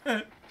name.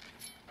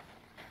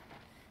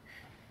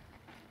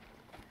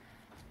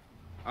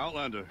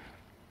 Outlander.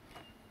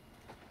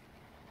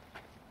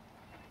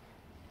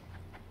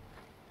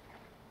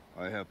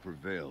 I have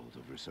prevailed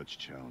over such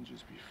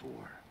challenges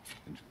before,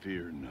 and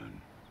fear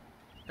none.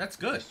 That's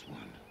good. This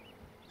one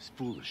is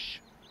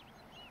foolish.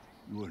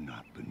 You are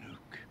not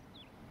Banuk.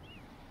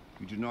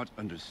 You do not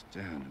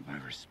understand my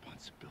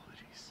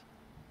responsibilities.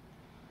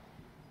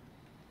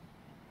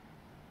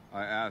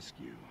 I ask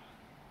you,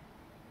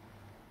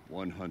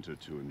 one hunter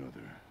to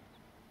another,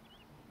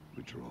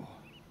 withdraw.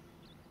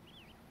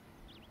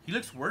 He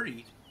looks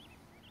worried.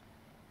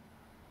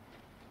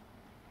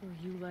 Will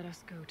you let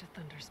us go to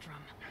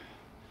Thunderstrom?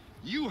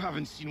 You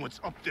haven't seen what's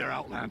up there,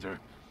 Outlander.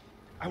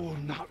 I will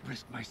not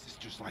risk my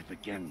sister's life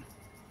again.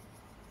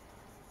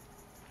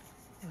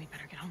 Then we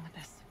better get on with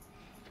this.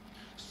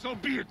 So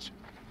be it.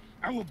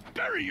 I will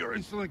bury your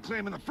insolent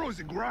claim in the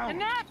frozen ground.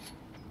 Enough!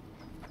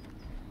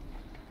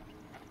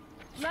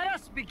 Let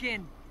us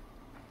begin.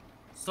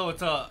 So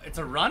it's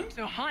a run?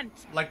 To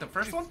hunt. Like the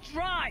first one?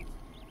 Strive.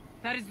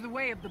 That is the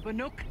way of the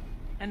Banuk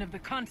and of the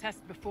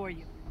contest before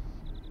you.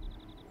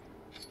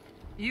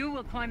 You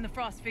will climb the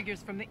frost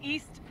figures from the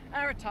east,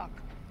 Aratok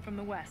from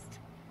the west.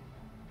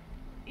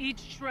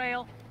 Each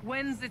trail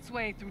wends its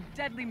way through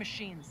deadly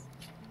machines.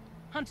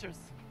 Hunters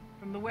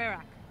from the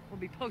Werak will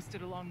be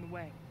posted along the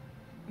way.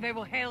 They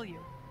will hail you,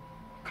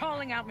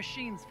 calling out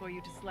machines for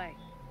you to slay.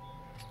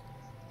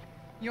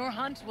 Your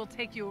hunt will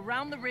take you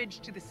around the ridge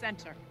to the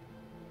center,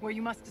 where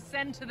you must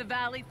descend to the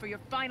valley for your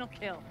final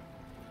kill.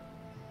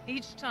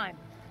 Each time,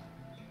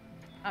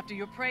 after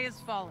your prey has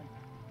fallen,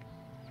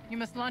 you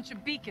must launch a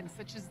beacon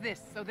such as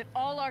this so that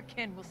all our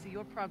kin will see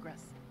your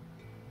progress.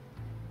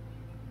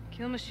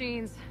 Kill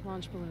machines,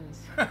 launch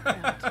balloons.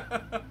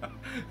 Got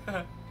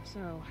it.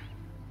 So,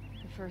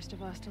 the first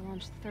of us to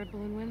launch the third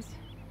balloon wins?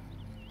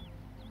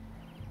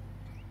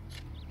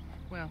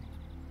 Well,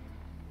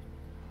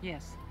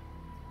 yes.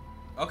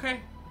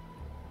 Okay.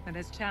 And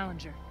as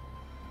challenger,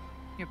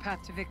 your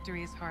path to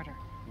victory is harder.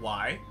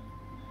 Why?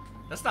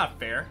 That's not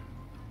fair.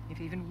 If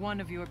even one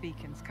of your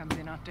beacons comes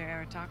in after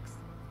Aratox,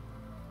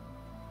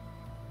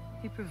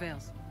 he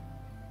prevails.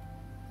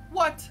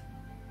 What?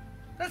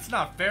 That's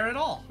not fair at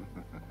all.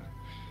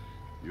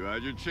 You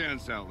had your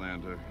chance,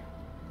 Outlander.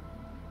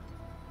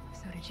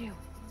 So did you.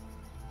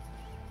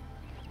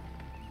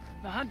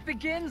 The hunt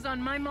begins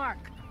on my mark.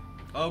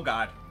 Oh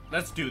god.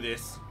 Let's do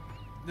this.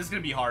 This is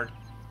gonna be hard.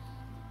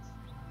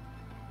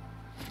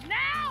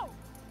 Now!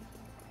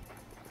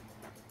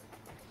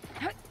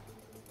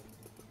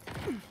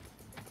 You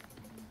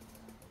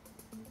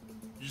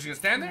just gonna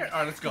stand there?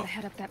 Alright, let's go. Gotta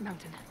head up that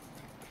mountain.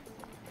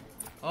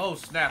 Oh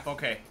snap,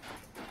 okay.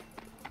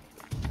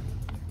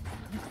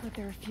 Looks like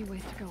there are a few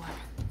ways to go up.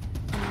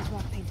 And these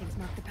rock paintings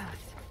mark the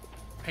path.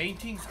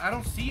 Paintings? I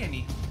don't see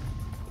any.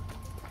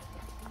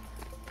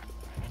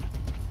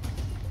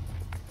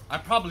 I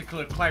probably could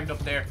have climbed up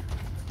there.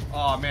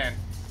 Oh man.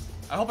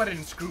 I hope I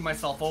didn't screw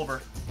myself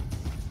over.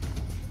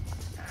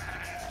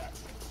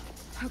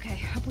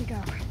 Okay, up we go.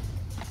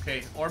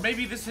 Okay, or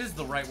maybe this is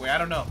the right way. I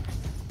don't know.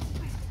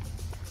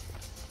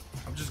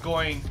 I'm just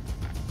going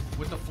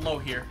with the flow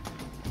here.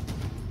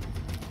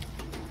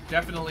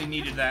 Definitely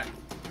needed that.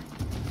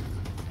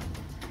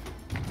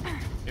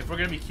 If we're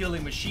gonna be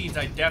killing machines,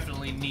 I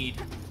definitely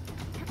need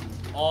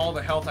all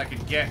the health I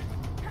can get.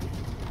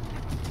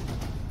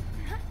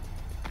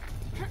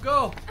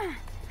 Go!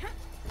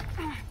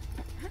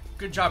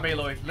 Good job,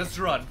 Aloy. Let's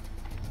run.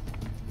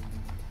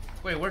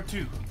 Wait, where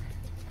to?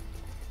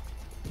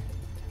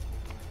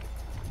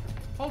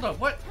 Hold up,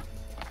 what?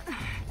 Do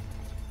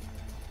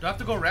I have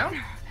to go around?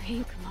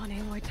 Hey, come on,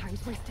 Aloy,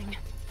 time's wasting.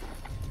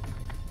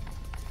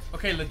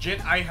 Okay,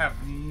 legit, I have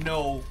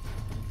no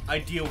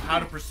idea how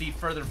to proceed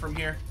further from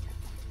here.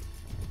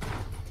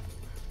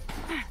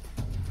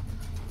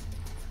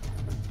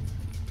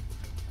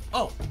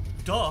 Oh,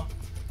 duh.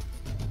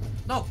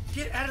 No,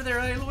 get out of there,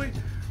 Aloy.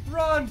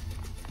 Run!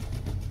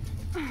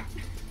 I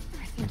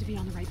seem to be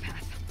on the right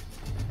path.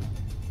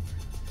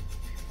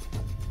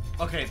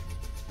 Okay.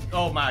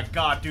 Oh my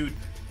god, dude.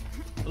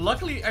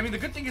 Luckily, I mean, the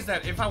good thing is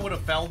that if I would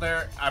have fell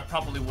there, I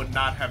probably would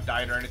not have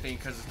died or anything,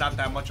 because it's not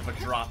that much of a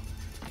drop.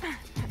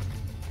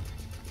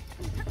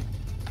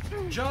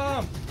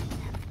 Jump!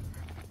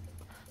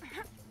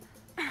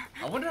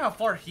 I wonder how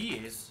far he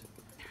is.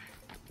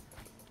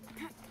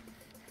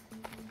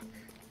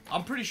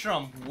 I'm pretty sure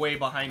I'm way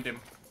behind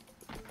him.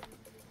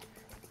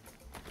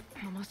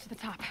 Almost to the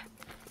top.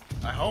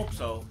 I hope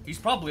so. He's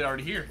probably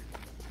already here.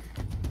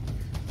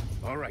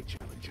 All right,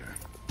 Challenger.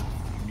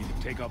 You need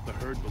to take out the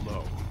herd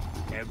below.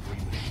 Every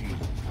machine.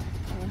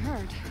 Well, it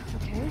hurt.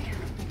 Okay, I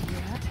can do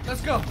that.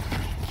 Let's go.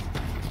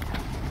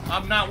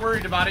 I'm not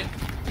worried about it.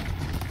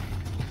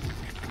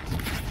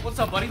 What's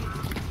up, buddy?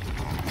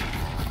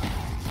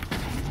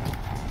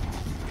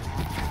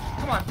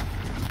 Come on.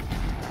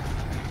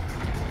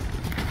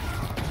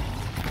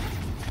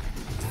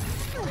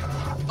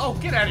 Oh,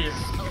 get out of here.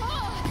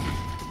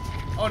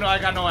 Oh no, I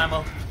got no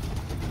ammo.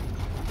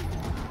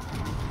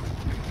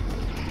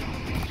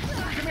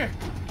 Come here.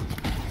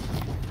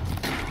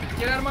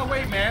 Get out of my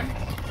way, man.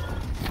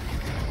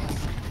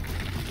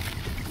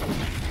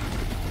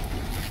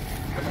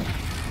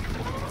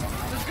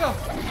 Let's go.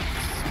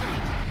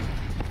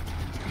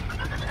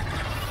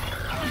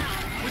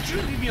 Would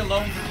you leave me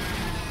alone?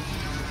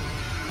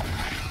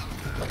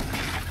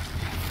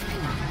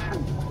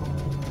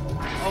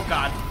 Oh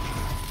God.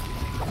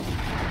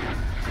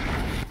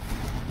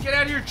 Get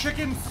out of here,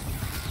 chickens.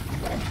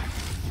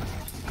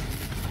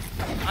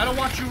 I don't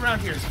want you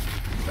around here.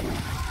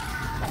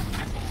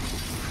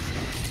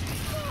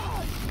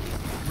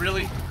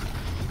 Really?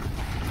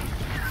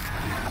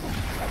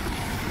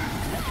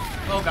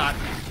 Oh God.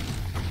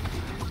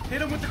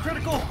 Hit him with the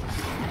critical.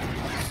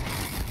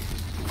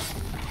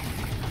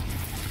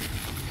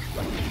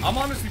 I'm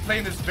honestly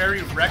playing this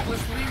very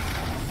recklessly.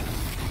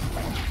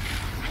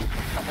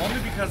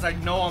 Only because I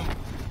know I'm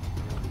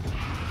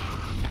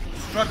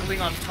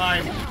struggling on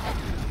time.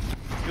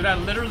 Dude, I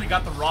literally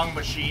got the wrong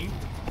machine,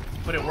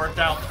 but it worked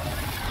out.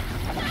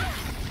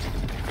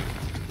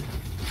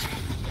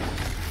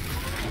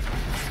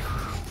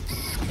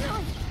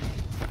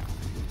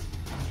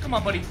 Come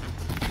on, buddy.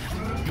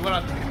 You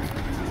wanna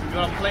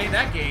play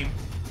that game?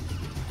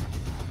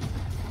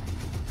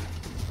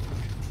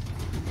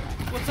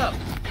 What's up?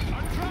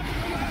 I'm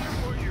dropping a ladder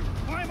for you.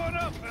 Climb on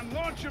up and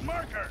launch a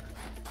marker.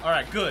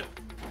 Alright, good.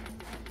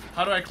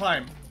 How do I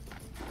climb?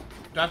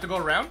 Do I have to go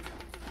around?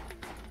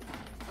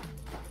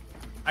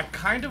 I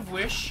kind of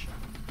wish...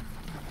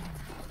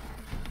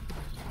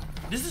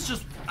 This is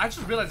just... I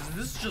just realized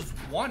this is just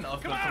one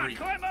of the three.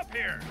 Climb up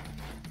here.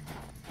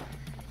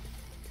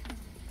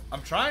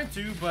 I'm trying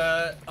to,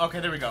 but... Okay,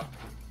 there we go.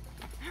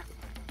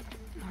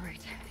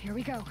 Alright, here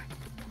we go.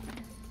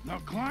 Now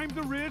climb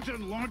the ridge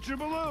and launch your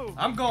balloon.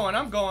 I'm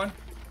going.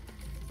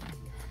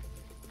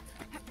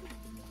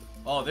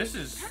 Oh, this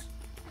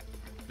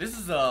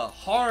is a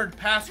hard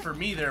pass for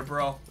me there,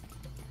 bro.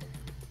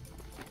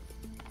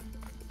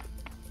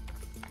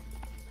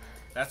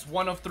 That's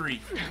one of three.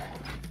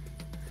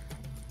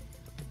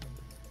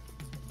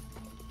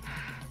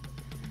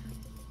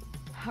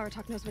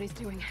 Aratok knows what he's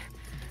doing.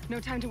 No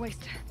time to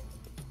waste.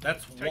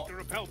 That's Take the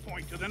rappel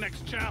point to the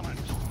next challenge.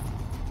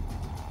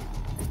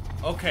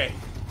 Okay.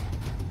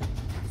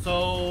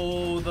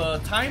 So the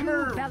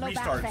timer Bellow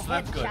back restarts. the So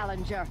that's head, good.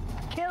 Challenger.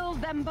 Kill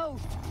them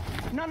both.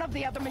 None of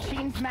the other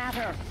machines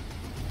matter.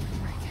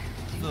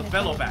 The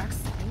bellowbacks.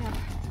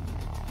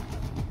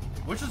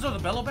 Which ones are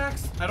the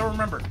bellowbacks? I don't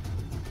remember.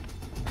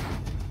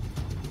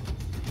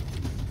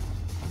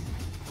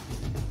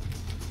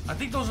 I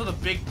think those are the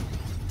big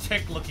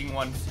tick-looking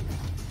ones.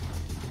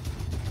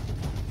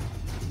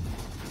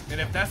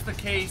 And if that's the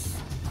case,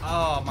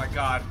 oh my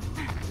God.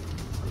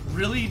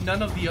 Really?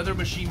 None of the other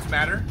machines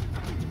matter?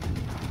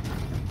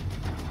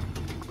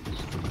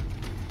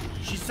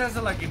 She says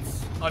it like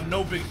it's a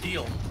no big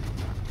deal.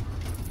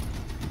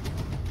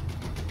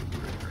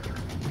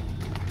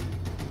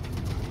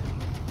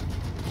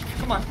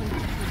 Come on.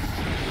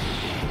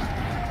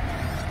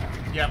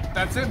 Yep,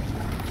 that's him.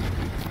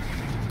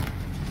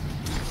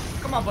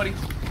 Come on, buddy.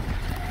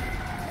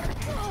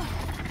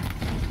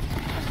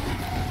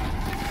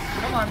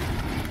 Come on.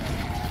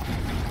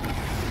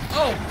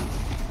 Oh!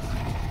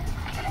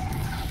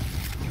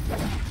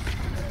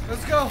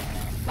 Let's go.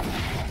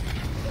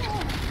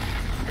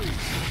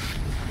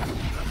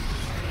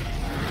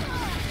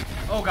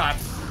 Oh God.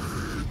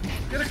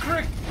 Get a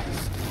crick.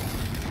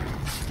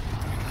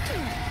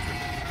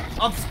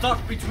 I'm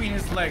stuck between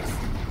his legs.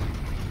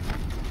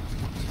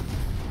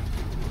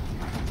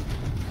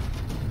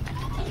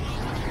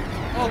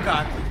 Oh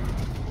God.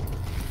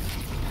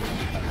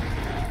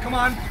 Come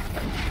on.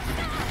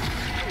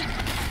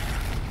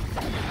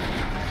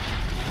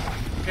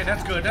 Okay,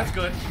 that's good, that's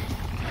good.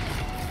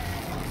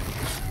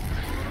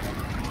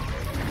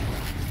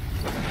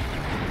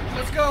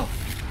 Let's go.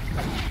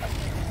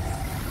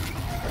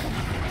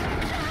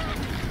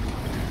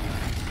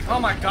 Oh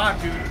my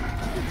God, dude.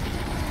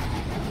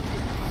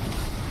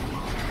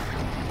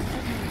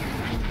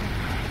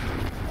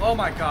 Oh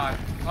my God.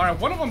 Alright,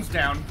 one of them's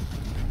down.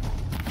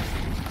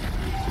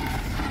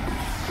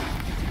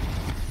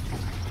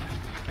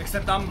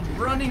 Except I'm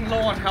running low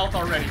on health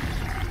already.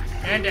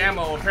 And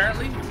ammo,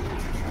 apparently.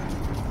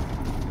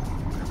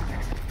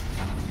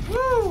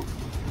 Woo!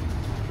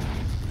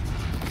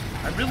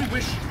 I really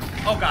wish...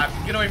 Oh God,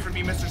 get away from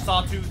me, Mr.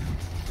 Sawtooth.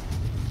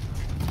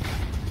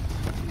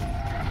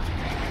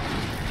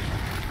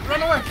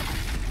 Run away!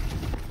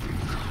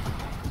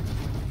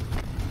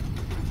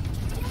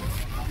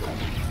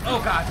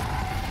 Oh God.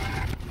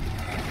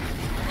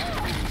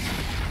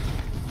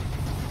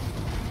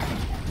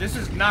 This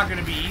is not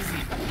gonna be easy.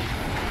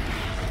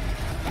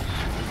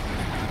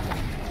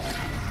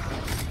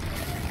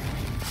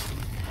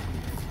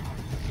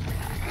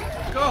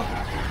 Go!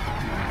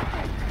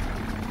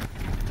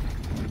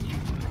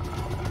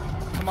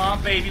 Come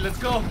on, baby, let's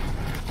go.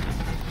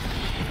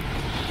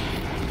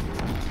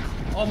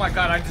 Oh my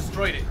God, I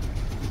destroyed it.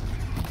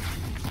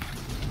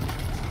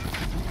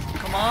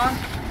 Come on.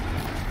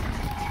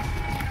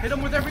 Hit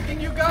him with everything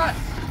you got.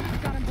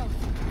 Got them both.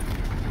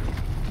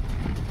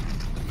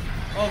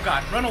 Oh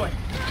god, run away.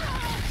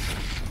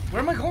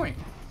 Where am I going?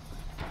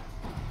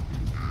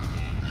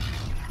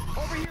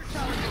 Over here,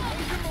 Challenger.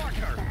 Major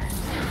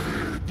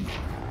marker.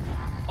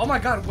 Oh my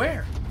god,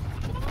 where?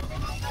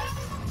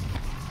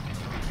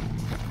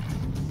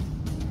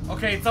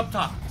 Okay, it's up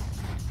top.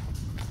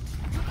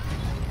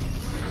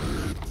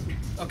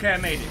 Okay, I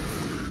made it.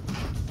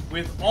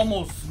 With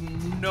almost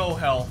no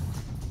health.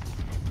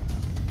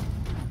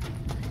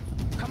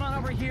 Come on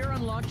over here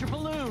and launch your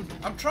balloon.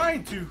 I'm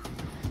trying to.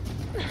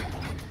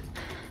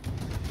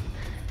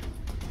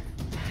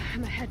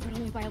 I'm ahead, but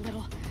only by a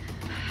little.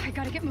 I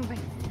gotta get moving.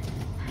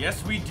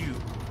 Yes, we do.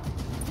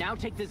 Now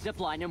take the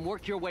zip line and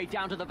work your way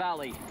down to the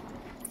valley.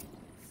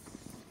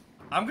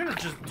 I'm gonna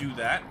just do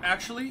that,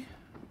 actually.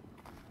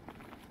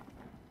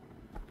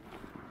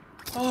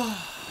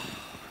 Oh.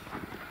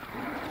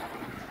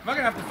 Am I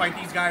gonna have to fight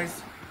these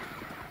guys?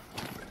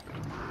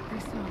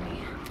 Very slowly.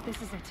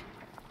 This is it.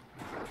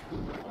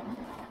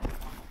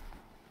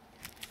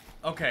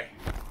 Okay.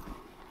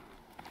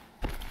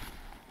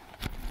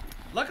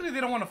 Luckily,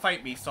 they don't want to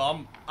fight me,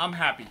 so I'm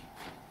happy.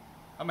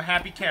 I'm a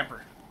happy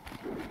camper.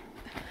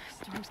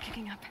 Storm's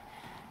kicking up.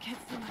 Can't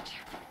see much.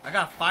 I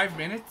got 5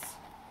 minutes.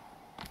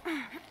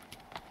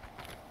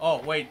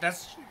 Oh wait,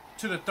 that's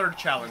to the third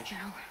challenge.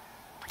 Now.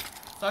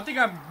 So I think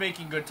I'm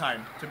making good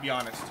time, to be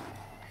honest.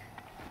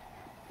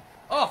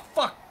 Oh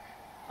fuck!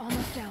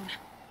 Almost down.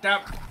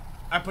 That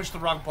I pushed the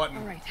wrong button.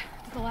 All right,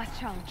 to the last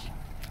challenge.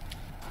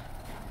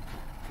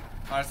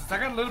 Alright, since I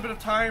got a little bit of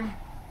time.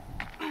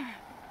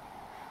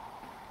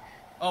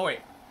 Oh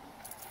wait,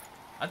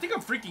 I think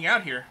I'm freaking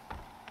out here.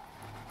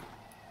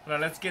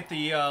 Alright, let's get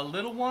the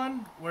little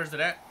one. Where's it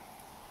at?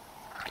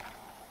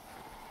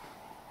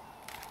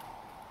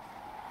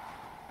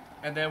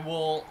 And then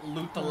we'll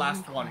loot the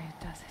last one. Quiet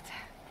does it.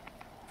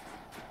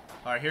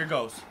 Alright, here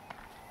goes.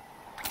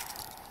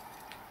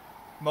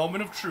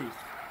 Moment of truth.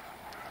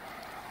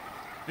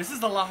 This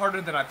is a lot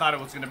harder than I thought it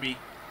was gonna be.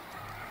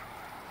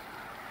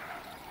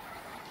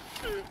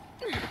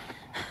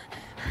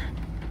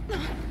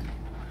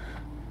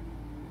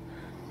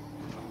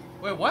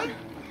 Wait, what?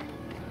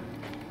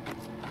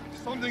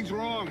 Something's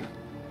wrong.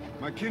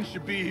 My kin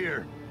should be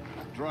here,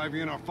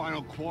 driving in our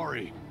final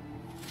quarry.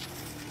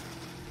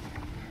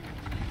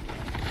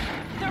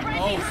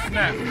 Oh,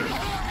 snap.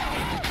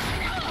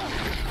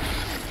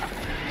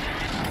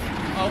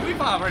 Oh,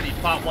 we've already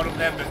fought one of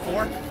them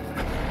before.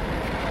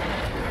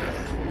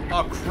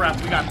 Oh,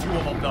 crap. We got 2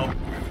 of them, though.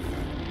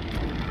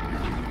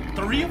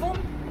 3 of them?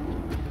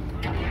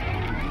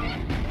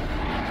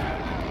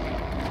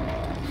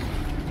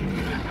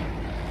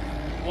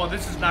 Well,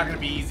 this is not going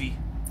to be easy.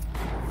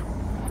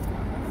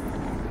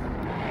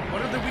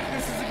 What are the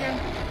weaknesses again?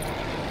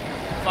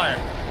 Fire.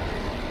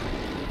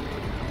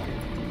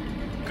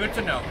 Good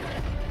to know.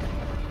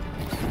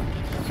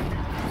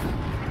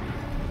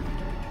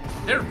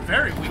 They're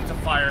very weak to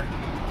fire.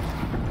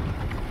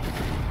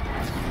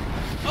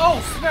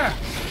 Oh, snap!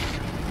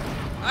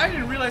 I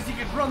didn't realize he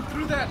could run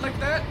through that like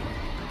that.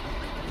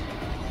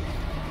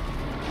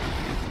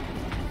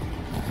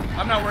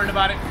 I'm not worried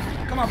about it.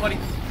 Come on, buddy.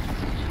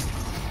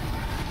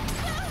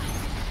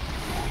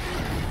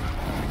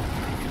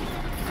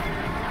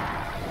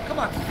 Come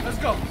on, let's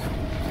go.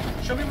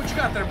 Show me what you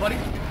got there, buddy.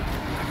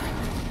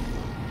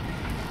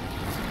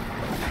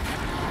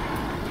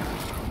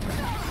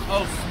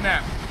 Oh,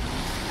 snap.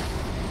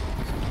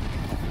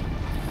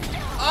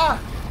 Ah!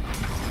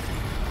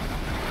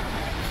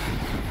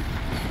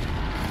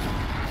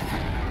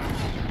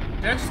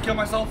 Did I just kill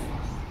myself?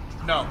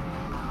 No.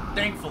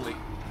 Thankfully.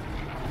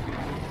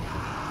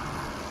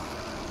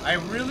 I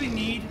really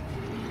need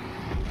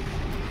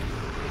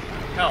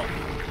help.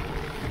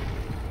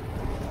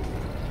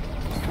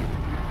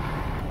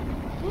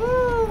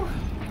 Woo!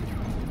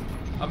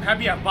 I'm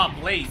happy I bought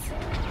Blaze.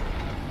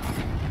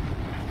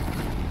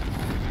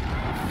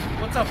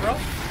 What's up, bro?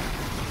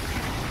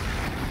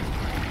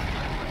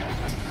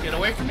 Get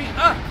away from me.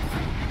 Ah!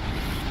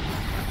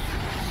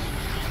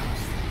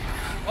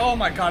 Oh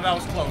my god, that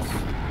was close.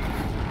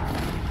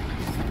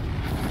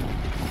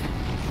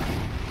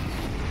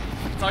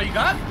 That's all you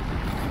got?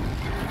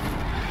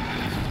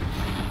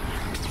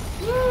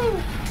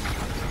 Woo!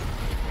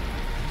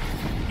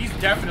 He's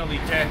definitely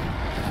dead.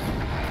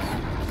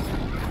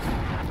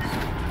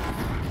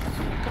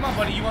 Come on,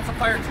 buddy. You want some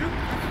fire too?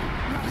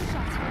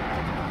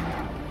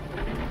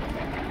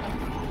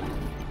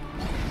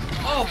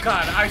 Oh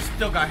god, I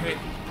still got hit.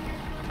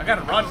 I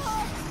gotta run.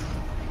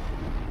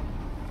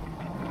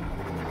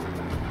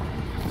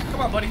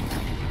 Come on, buddy.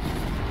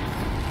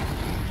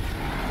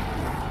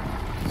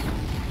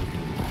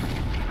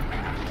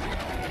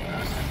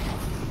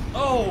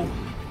 Oh!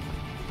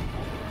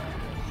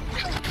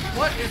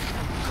 What is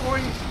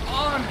going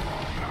on?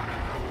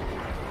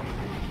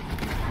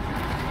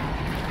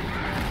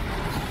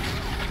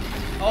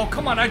 Oh,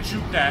 come on, I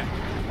juked that.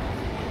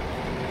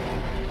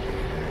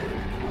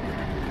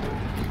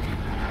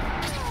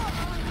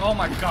 Oh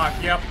my god,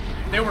 yep.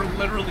 They were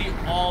literally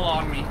all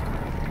on me.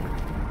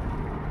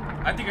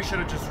 I think I should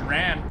have just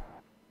ran.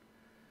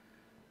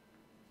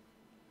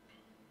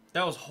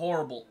 That was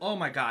horrible. Oh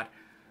my god.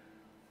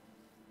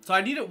 So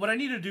what I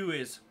need to do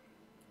is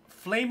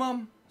flame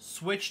them,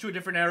 switch to a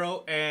different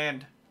arrow,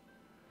 and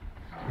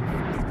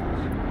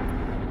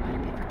Better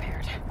be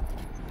prepared.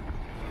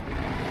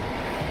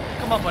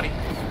 come on, buddy.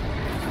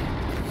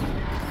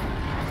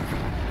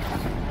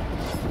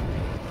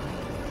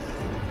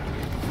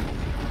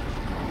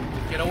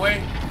 Get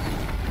away.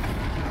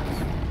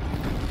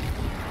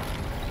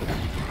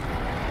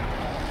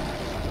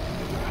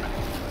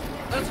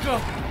 Let's go.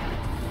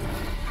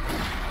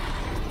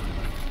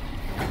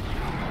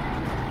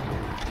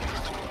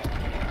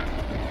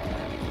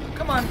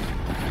 Come on.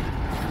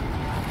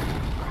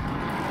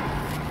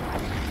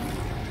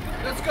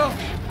 Let's go.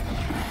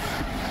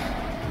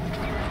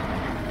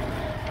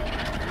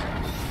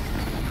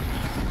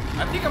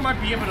 I think I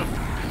might be able to...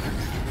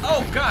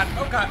 Oh god,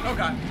 oh god, oh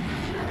god.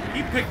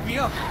 He picked me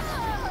up.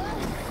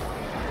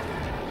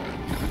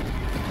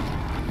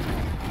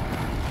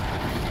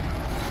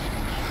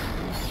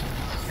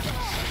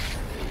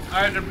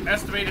 I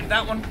underestimated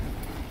that one.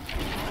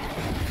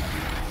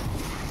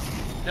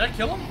 Did I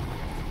kill him?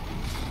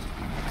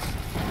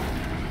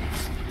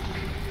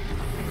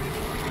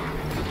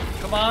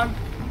 Come on.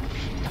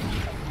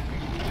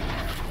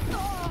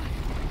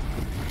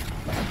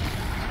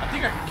 I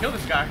think I can kill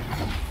this guy.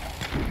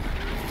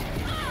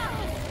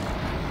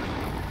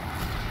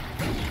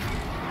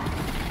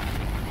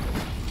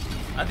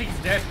 I think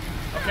he's dead.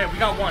 Okay, we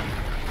got one.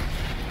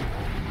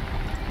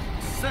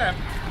 Except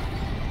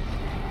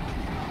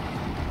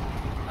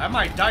I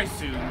might die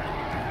soon.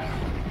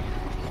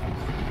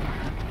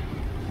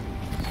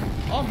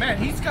 Oh man,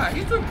 he's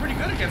doing pretty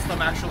good against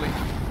them actually.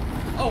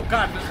 Oh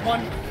god, there's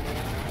one.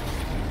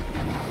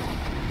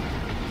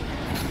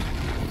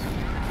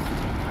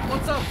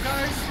 What's up,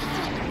 guys?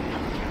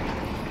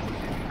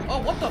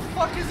 Oh, what the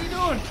fuck is he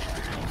doing?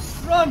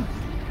 Run!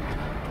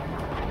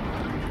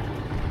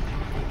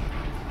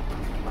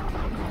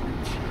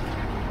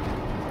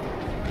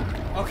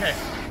 Okay.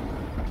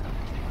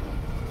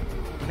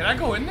 Can I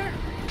go in there?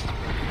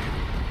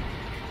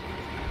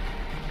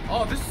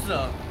 Oh, this is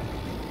a...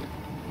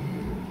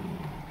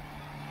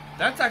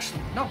 That's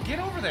actually... No, get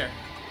over there.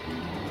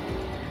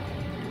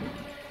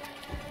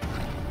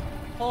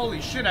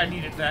 Holy shit, I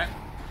needed that.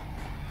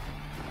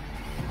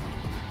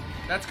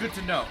 That's good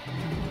to know.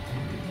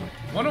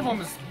 One of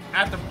them is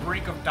at the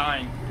brink of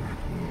dying.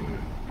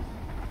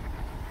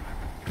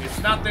 It's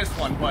not this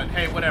one, but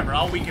hey, whatever.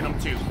 I'll weaken him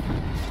too.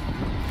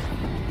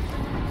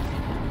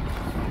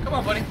 Come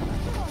on, buddy.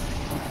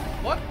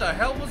 What the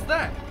hell was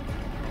that?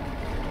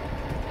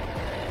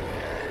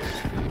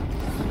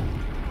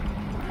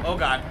 Oh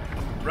god.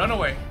 Run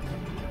away.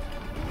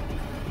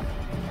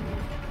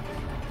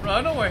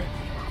 Run away.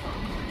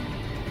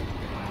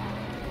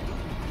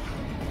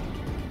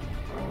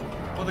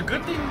 Well, the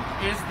good thing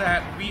is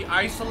that we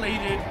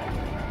isolated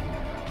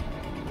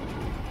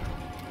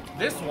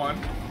this one.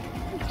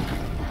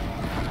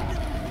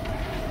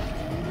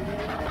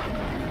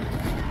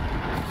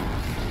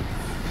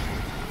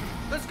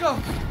 Let's go.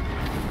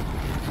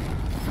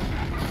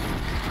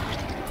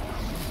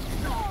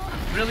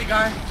 Really,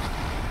 guy?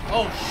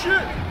 Oh,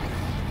 shit.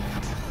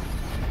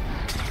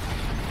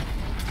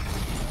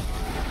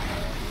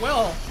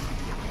 Well,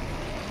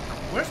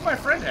 where's my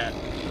friend at?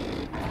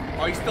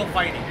 Oh, he's still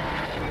fighting.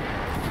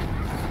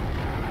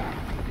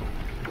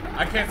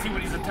 I can't see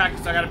when he's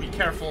attacking, so I gotta be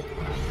careful.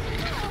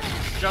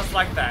 Just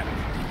like that.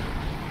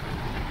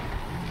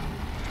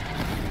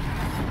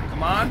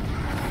 Come on.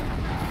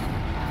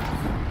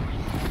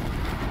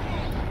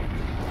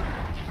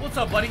 What's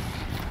up, buddy?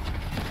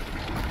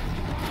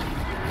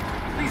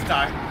 Please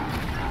die.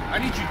 I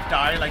need you to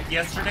die like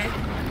yesterday.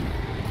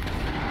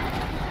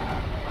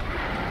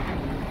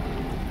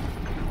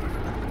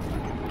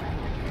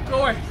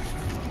 Go away.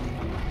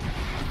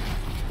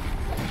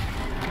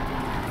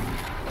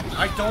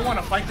 I don't want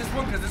to fight this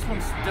one because this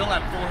one's still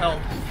at full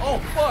health. Oh,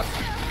 fuck.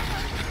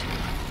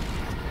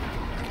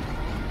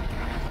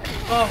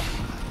 Oh.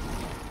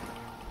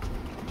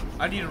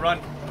 I need to run.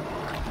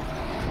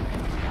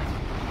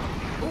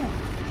 Ooh.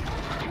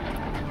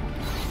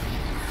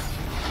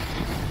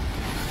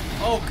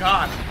 Oh,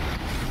 God.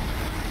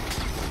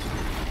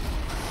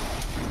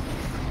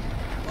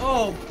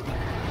 Oh.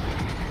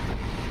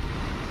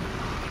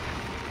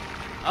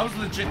 I was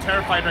legit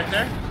terrified right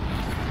there.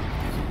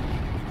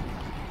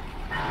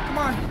 Come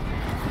on.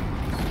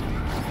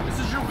 This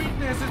is your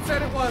weakness. It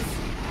said it was.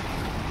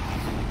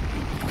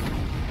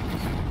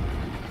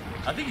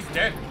 I think he's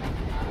dead.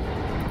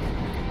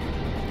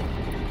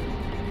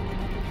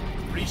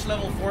 Reach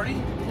level 40?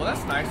 Well,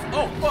 that's nice.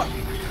 Oh, fuck.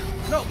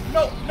 No,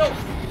 no, no.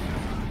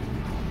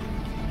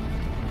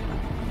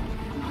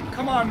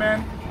 Come on,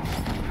 man.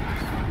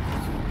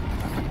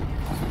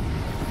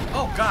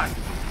 Oh, God.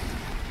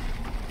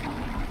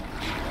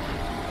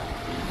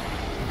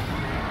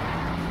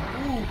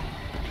 Ooh.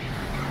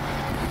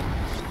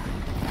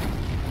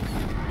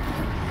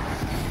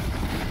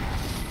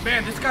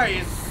 Man, this guy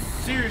is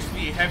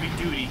seriously heavy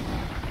duty.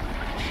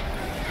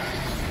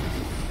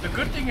 The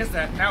good thing is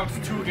that now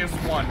it's 2 against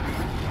 1.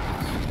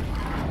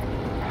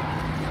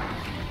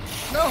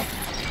 No!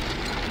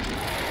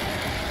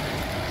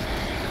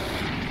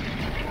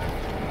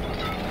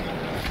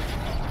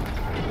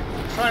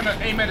 Trying to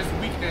aim at his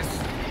weakness.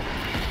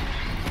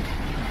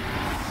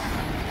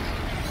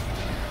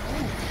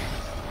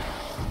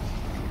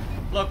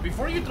 Ooh. Look,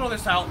 before you throw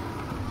this out,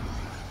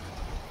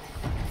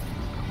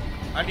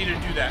 I need to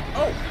do that.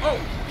 Oh, oh!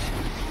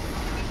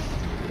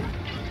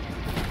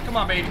 Come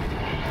on, baby.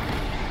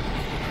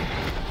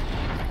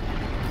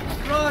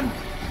 Run!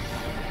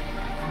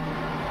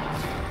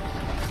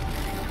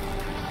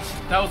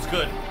 That was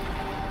good.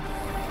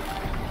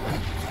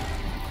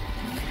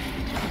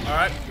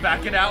 Alright,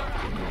 back it out.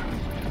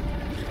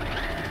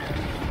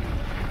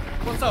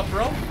 What's up,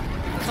 bro?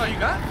 That's all you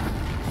got?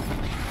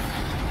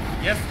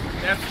 Yes,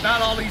 that's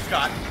not all he's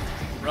got.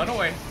 Run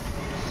away.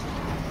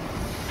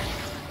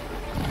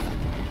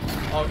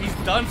 Oh, he's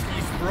done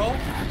skis, bro.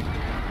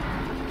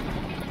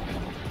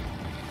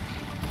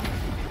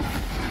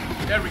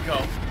 There we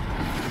go.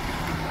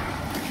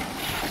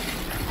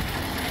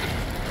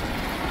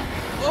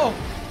 Oh!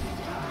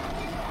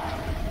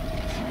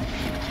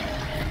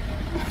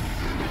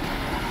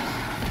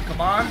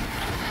 Come on.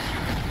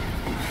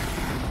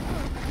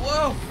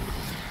 Whoa!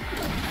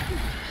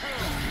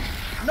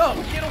 No,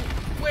 get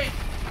away!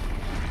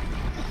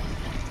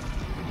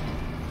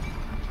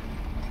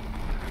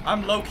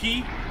 I'm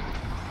low-key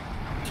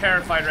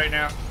terrified right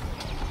now.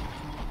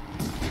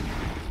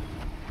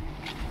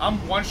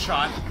 I'm one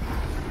shot.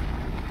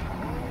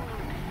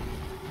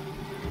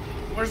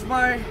 Where's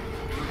my...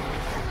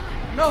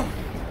 No!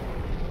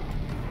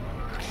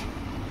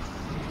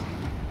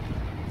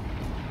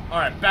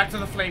 Alright, back to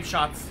the flame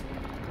shots.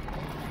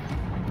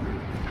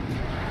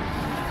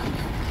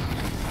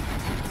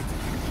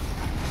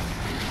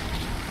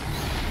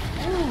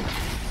 Ooh.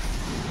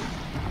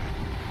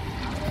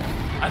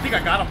 I think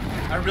I got him.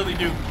 I really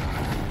do.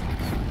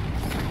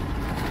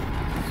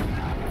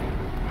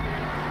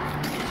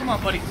 Come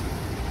on, buddy.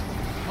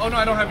 Oh no,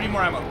 I don't have any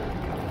more ammo.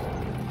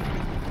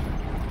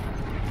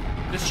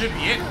 This should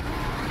be it.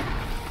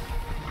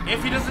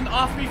 If he doesn't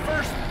off me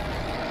first.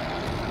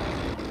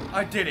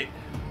 I did it.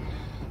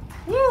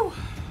 Woo!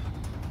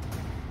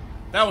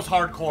 That was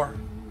hardcore.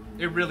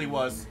 It really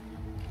was.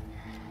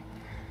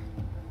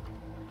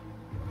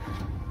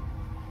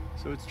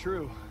 So it's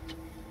true.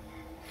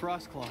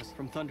 Frost claws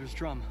from Thunder's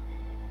drum.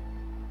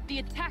 The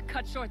attack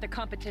cut short the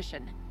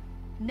competition.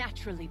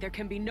 Naturally, there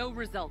can be no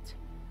result.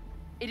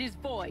 It is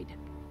void.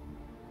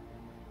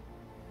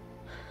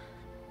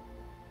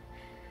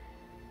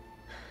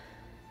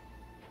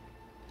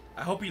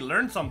 I hope he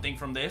learned something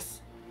from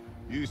this.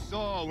 You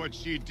saw what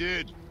she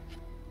did.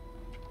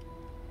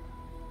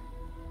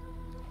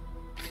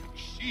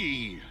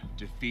 She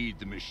defeated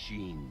the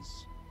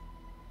machines,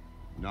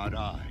 not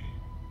I.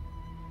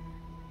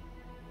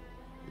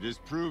 It is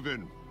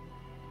proven.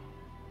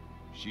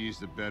 She is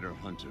the better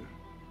hunter.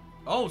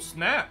 Oh,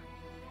 snap.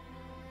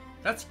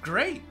 That's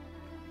great.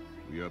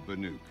 We are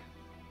Banuk.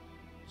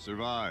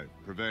 Survive,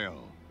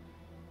 prevail.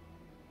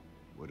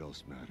 What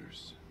else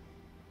matters?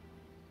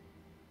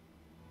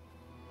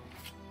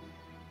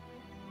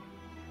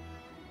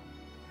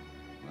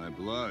 My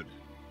blood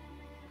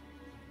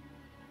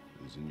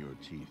is in your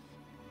teeth.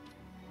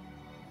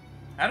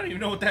 I don't even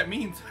know what that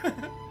means. I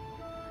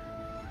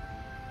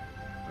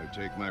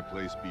take my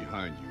place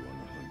behind you on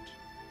the hunt.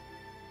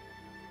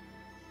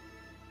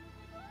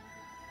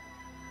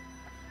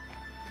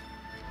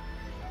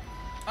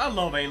 I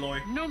love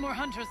Aloy. No more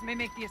hunters may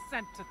make the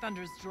ascent to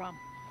Thunder's drum.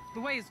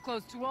 The way is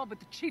closed to all but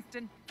the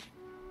chieftain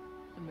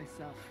and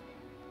myself.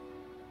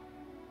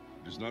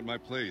 It is not my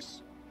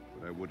place,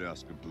 but I would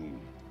ask a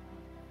boon.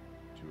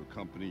 To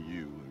accompany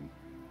you and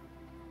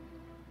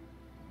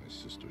my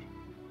sister.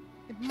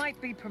 It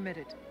might be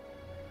permitted.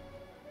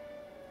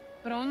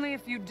 But only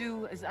if you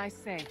do as I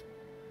say.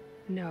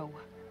 No.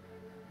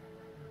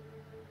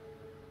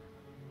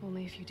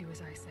 Only if you do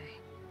as I say.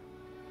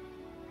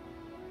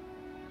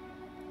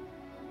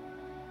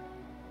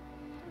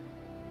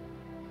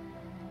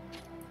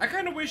 I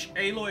kind of wish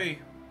Aloy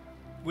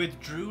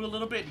withdrew a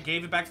little bit and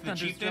gave it back to the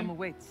Thunder's chieftain. drum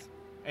awaits.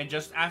 And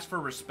just asked for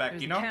respect,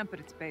 There's you know? a camp at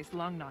its base,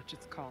 Long Notch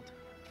it's called.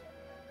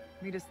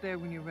 Meet us there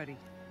when you're ready.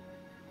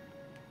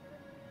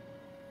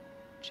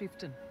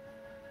 Chieftain.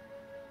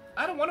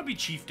 I don't want to be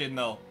chieftain,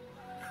 though.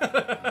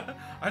 I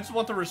just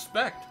want the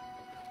respect.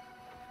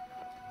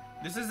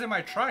 This isn't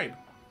my tribe.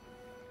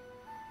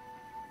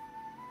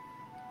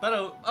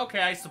 But,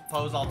 okay, I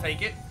suppose I'll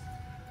take it.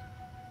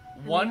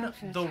 One,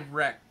 the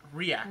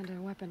react. And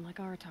a weapon like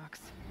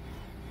Artok's.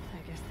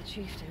 I guess the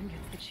chieftain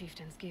gets the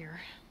chieftain's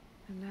gear.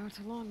 And now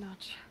to Long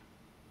Notch.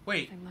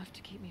 Wait. Nothing left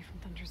to keep me from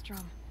Thunder's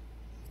drum.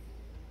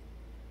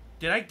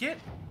 Did I get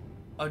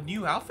a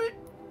new outfit?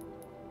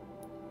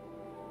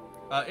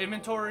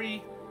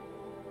 Inventory.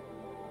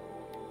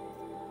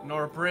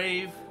 Nor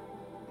Brave.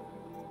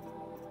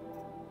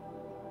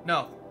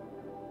 No.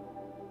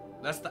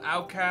 That's the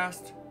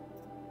Outcast.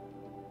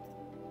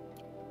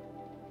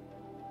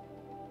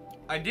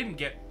 I didn't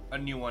get a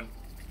new one.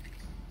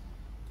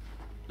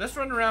 let's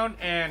run around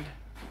and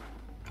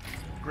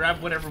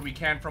grab whatever we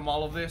can from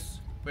all of this.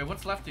 Wait,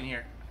 what's left in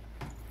here?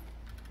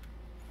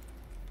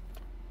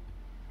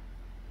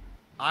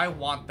 I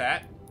want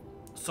that.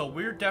 So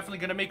we're definitely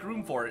gonna make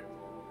room for it.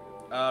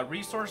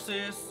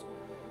 Resources.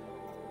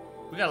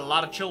 We got a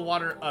lot of chill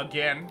water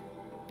again.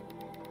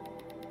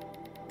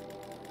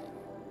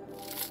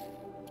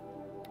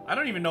 I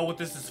don't even know what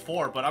this is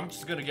for, but I'm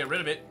just gonna get rid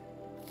of it.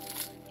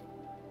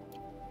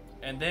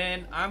 And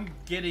then I'm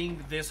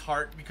getting this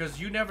heart because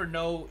you never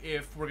know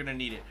if we're gonna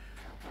need it.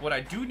 What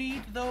I do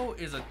need though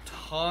is a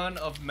ton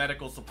of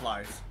medical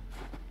supplies.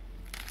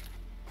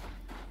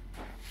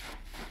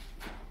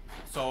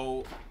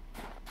 So,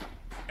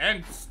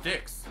 and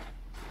sticks.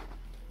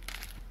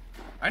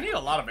 I need a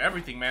lot of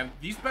everything, man.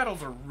 These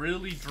battles are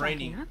really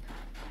draining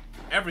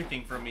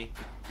everything from me.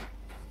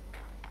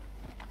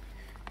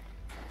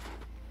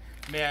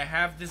 May I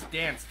have this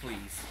dance,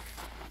 please?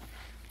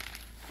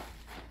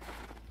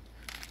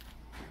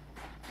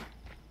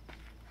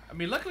 I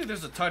mean, luckily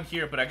there's a ton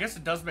here, but I guess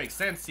it does make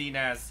sense seeing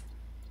as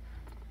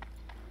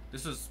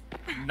this is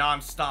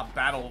non-stop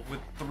battle with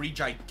 3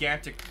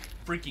 gigantic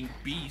freaking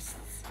beasts.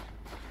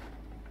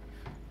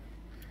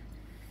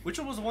 Which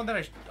one was the one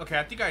that okay,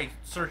 I think I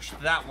searched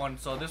that one,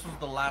 so this was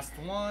the last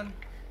one.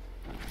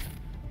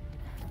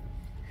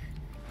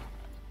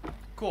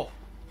 Cool.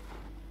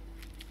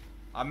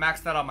 I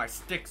maxed out on my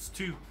sticks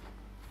too.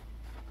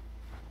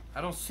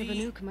 I don't see. So the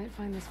nuke might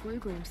find this blue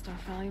gloom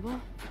stuff valuable.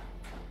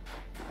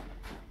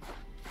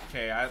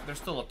 Okay, there's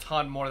still a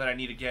ton more that I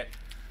need to get.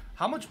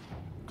 How much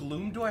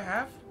gloom do I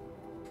have?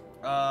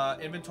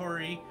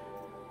 Inventory,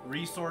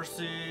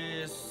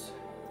 resources.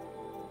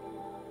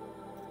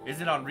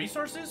 Is it on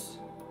resources?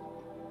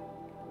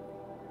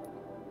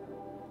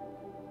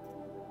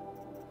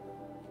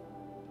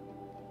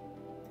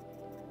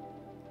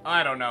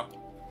 I don't know.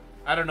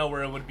 I don't know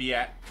where it would be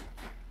at.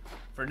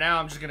 For now,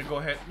 I'm just gonna go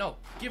ahead. No,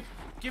 give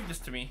this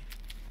to me.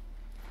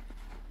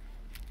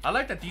 I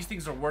like that these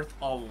things are worth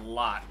a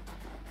lot.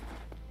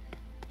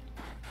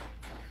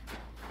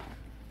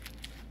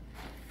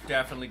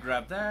 Definitely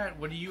grab that.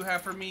 What do you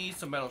have for me?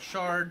 Some metal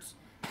shards.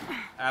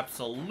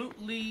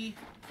 Absolutely.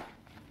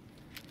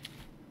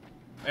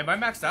 Am I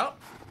maxed out?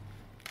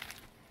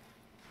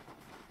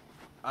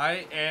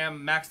 I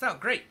am maxed out.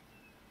 Great.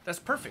 That's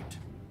perfect.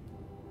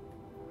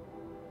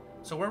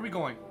 So where are we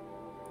going?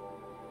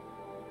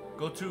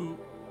 Go to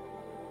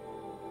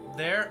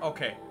there?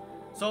 Okay.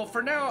 So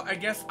for now, I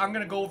guess I'm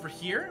gonna go over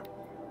here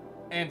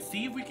and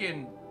see if we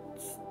can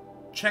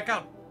check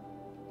out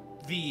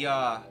the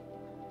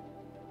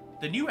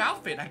new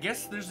outfit. I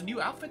guess there's a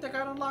new outfit that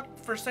got unlocked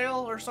for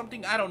sale or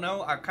something. I don't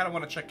know. I kind of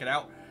want to check it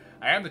out.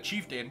 I am the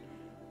chieftain.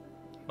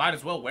 Might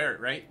as well wear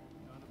it, right?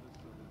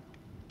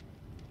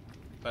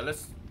 But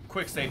let's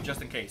quick save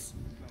just in case.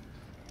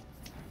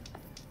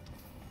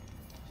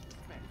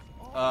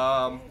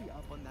 Well,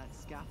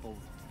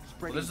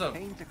 there's a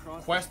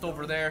quest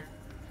over there,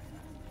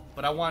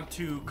 but I want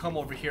to come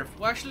over here.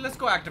 Well, actually, let's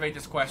go activate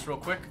this quest real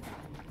quick.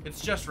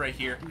 It's just right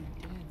here.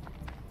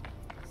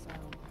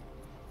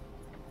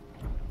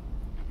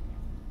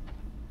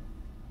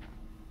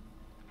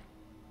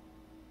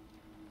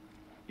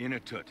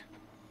 Inatut.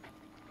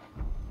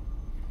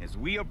 As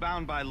we are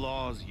bound by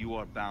laws, you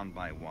are bound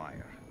by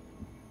wire.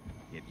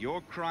 Yet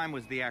your crime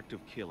was the act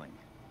of killing.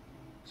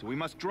 So we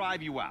must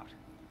drive you out.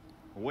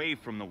 Away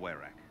from the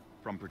Werak.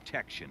 From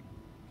protection.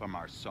 From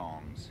our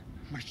songs.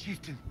 My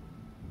chieftain.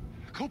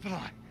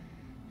 Kopalai.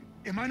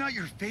 Am I not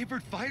your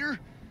favorite fighter?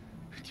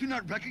 Do you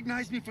not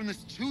recognize me from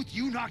this tooth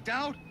you knocked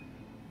out?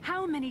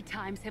 How many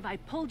times have I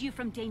pulled you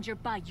from danger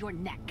by your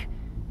neck?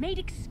 Made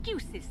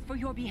excuses for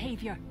your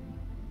behavior?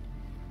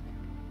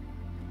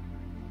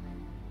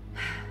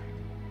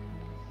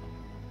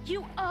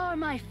 You are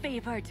my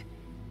favored.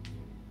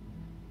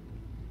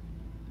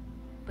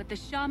 But the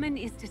shaman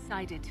is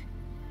decided.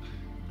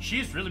 She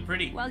is really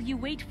pretty. While you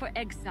wait for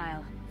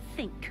exile,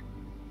 think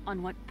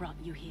on what brought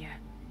you here.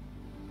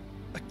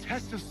 A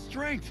test of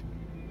strength.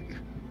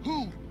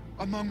 Who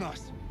among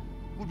us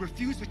would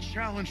refuse a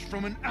challenge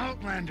from an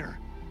outlander?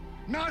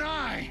 Not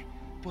I!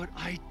 But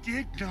I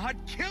did not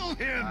kill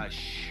him!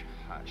 Hush,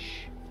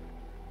 hush.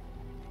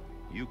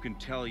 You can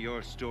tell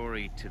your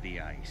story to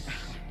the ice.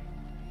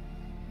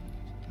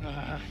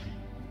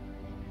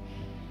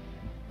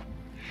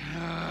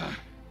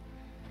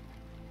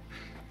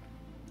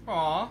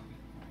 Aww.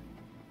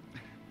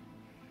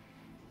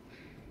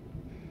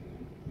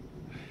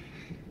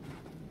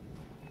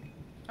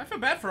 I feel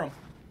bad for him,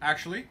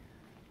 actually.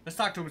 Let's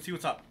talk to him and see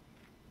what's up.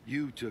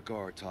 You took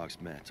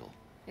Aratak's mantle.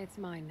 It's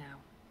mine now.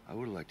 I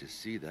would like to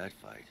see that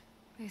fight.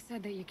 They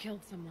said that you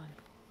killed someone.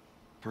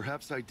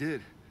 Perhaps I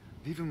did.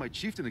 Even my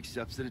chieftain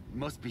accepts that it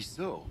must be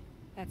so.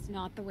 That's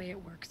not the way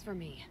it works for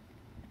me.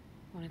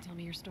 Want to tell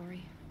me your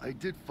story? I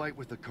did fight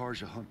with the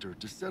Karja hunter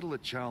to settle a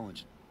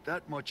challenge.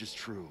 That much is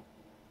true.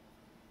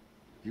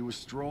 He was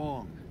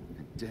strong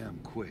and damn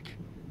quick.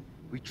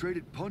 We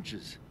traded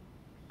punches.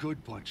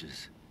 Good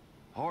punches.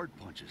 Hard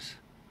punches.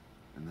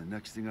 And the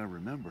next thing I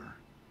remember...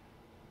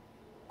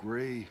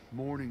 gray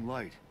morning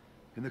light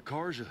in the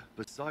Karja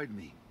beside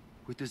me,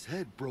 with his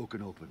head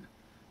broken open.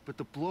 But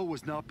the blow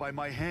was not by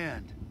my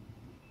hand.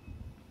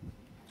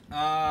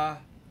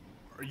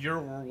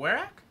 Your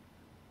Werak?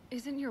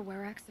 Isn't your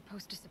Werak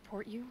supposed to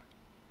support you?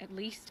 At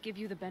least give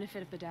you the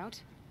benefit of the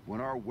doubt?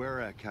 When our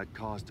Werak had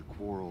cause to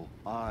quarrel,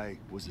 I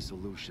was a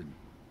solution.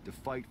 To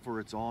fight for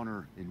its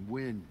honor and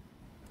win,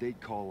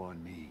 they'd call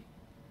on me.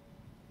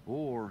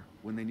 Or,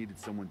 when they needed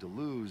someone to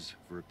lose,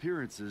 for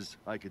appearances,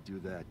 I could do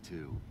that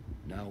too.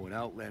 Now an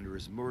Outlander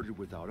is murdered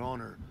without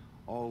honor,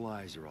 all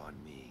eyes are on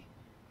me.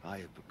 I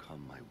have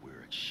become my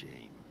Werak's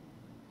shame.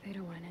 They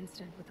don't want an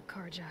incident with the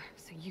Karja,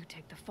 so you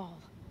take the fall.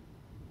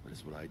 That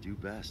is what I do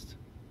best.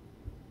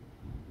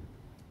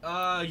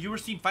 You were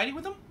seen fighting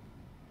with him?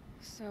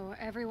 So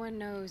everyone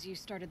knows you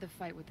started the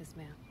fight with this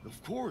man?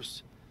 Of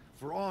course.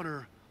 For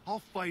honor, I'll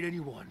fight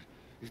anyone.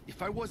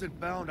 If I wasn't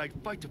bound, I'd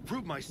fight to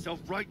prove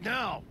myself right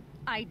now.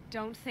 I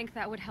don't think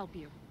that would help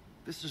you.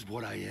 This is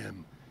what I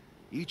am.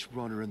 Each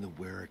runner in the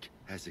Werak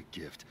has a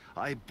gift.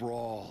 I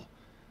brawl.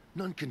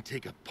 None can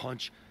take a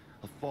punch,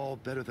 a fall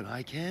better than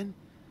I can.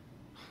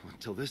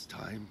 Until this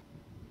time,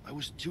 I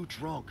was too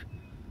drunk.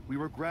 We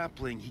were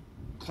grappling. He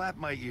clapped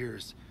my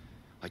ears.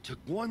 I took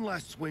one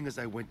last swing as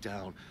I went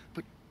down,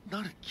 but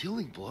not a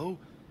killing blow.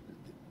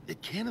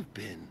 It can't have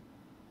been.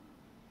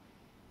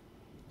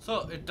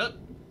 So, it does...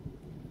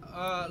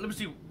 let me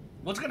see.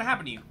 What's gonna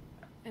happen to you?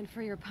 And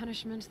for your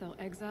punishment, they'll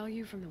exile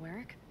you from the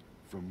Werak?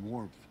 From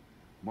warmth.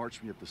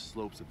 March me up the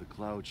slopes of the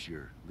Cloud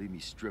Shear. Leave me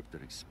stripped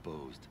and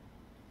exposed.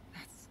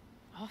 That's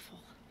awful.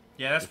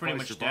 Yeah, that's pretty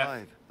much death. If I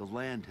survive, the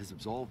land has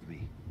absolved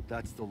me.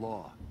 That's the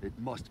law. It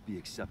must be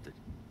accepted.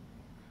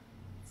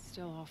 It's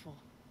still awful.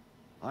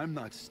 I'm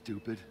not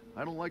stupid.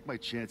 I don't like my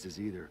chances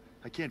either.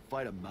 I can't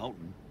fight a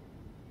mountain.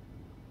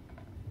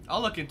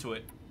 I'll look into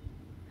it.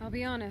 I'll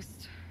be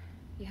honest.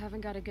 You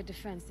haven't got a good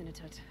defense,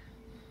 Inatut.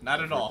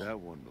 Not at all. I've heard that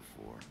one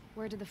before.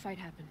 Where did the fight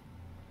happen?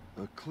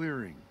 A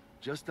clearing,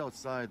 just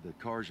outside the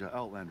Karja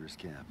Outlanders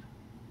camp.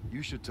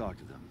 You should talk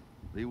to them.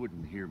 They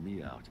wouldn't hear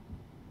me out.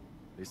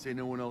 They say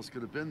no one else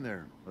could have been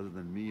there, other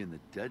than me and the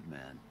dead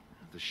man.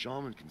 The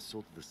shaman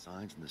consulted the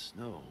signs in the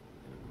snow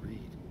and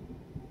agreed.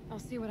 I'll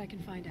see what I can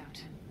find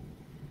out.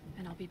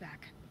 And I'll be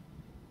back.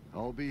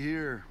 I'll be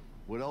here.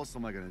 What else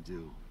am I gonna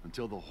do?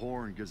 Until the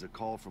Horn gives a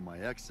call from my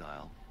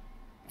exile.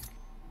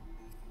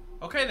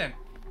 Okay then.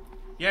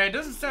 Yeah, it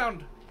doesn't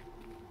sound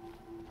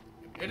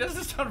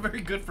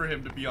very good for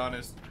him, to be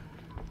honest.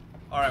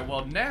 Alright,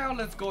 well now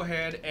let's go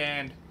ahead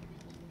and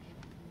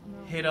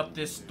hit up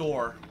this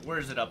store. Where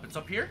is it up? It's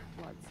up here?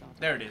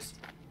 There it is.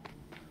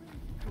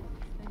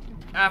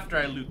 After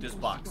I loot this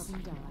box.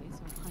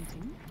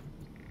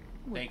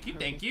 Thank you,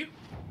 thank you.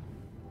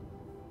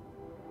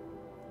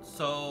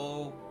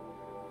 So...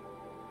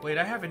 Wait,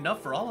 I have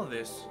enough for all of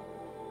this.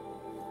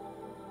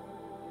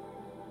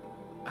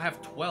 I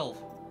have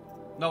 12.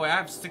 No, I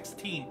have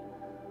 16.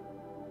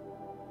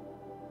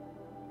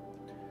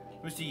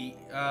 Let me see.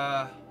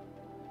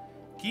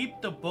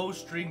 Keep the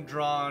bowstring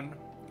drawn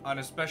on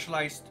a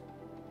specialized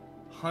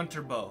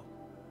hunter bow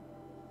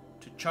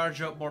to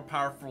charge up more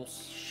powerful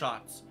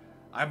shots.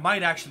 I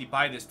might actually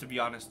buy this, to be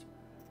honest.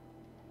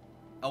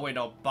 Oh wait,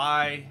 no.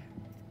 Buy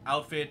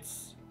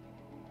outfits.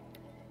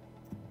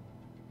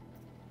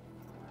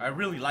 I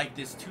really like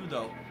this too,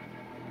 though.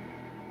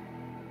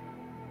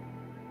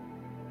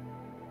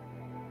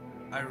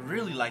 I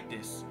really like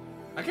this.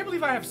 I can't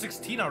believe I have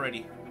 16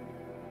 already.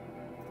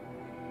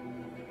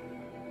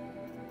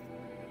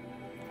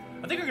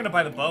 I think I'm gonna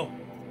buy the bow.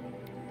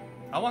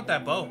 I want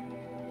that bow.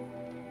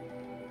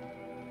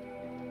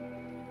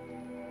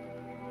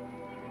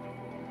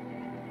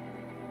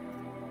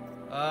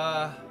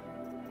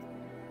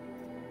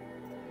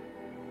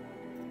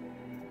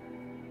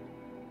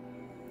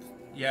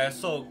 Yeah,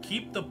 so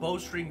keep the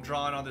bowstring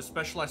drawn on the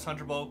specialized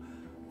hunter bow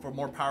for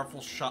more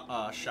powerful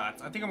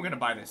shots. I think I'm gonna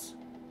buy this.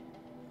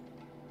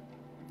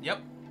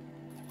 Yep.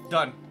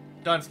 Done.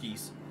 Done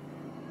skis.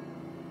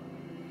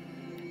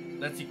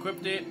 Let's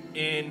equip it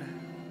in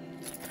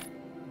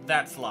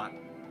that slot.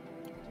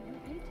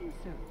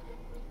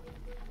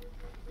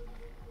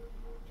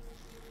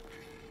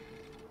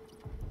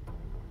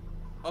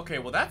 Okay,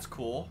 well that's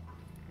cool.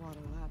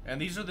 And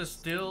these are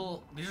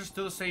still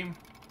the same.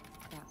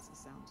 That's a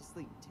sound to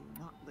sleep to,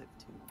 not live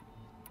to.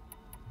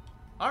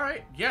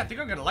 Alright, yeah, I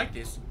think I'm gonna like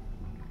this.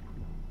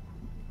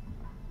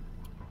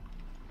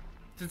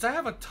 Since I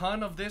have a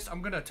ton of this,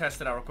 I'm gonna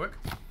test it out real quick.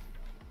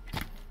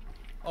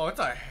 Oh, it's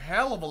a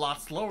hell of a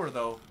lot slower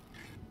though.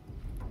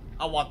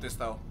 I want this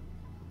though.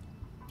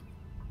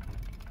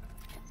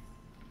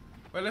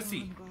 Wait, let's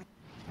see.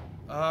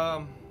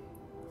 How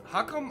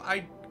come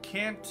I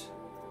can't?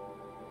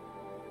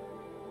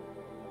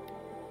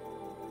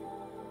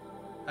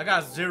 I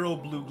got 0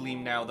 blue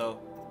gleam now though.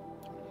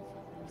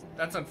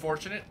 That's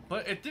unfortunate,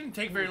 but it didn't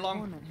take very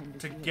long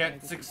to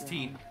get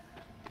 16.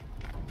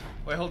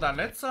 Wait, hold on.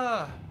 Let's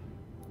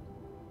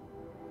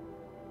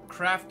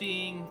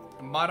crafting,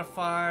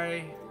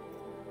 modify.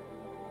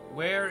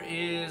 Where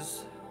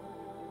is?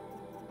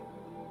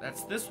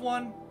 That's this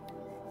one.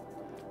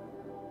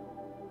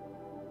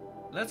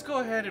 Let's go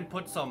ahead and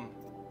put some.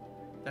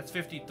 That's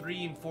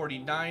 53 and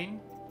 49.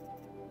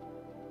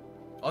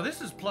 Oh,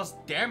 this is plus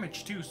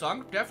damage too, so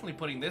I'm definitely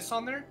putting this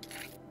on there.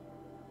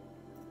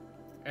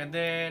 And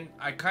then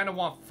I kind of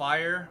want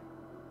fire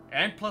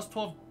and plus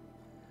 12.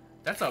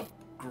 That's a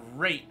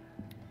great.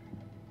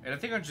 And I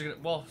think I'm just gonna,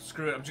 well,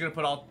 screw it. I'm just gonna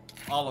put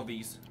all of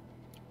these.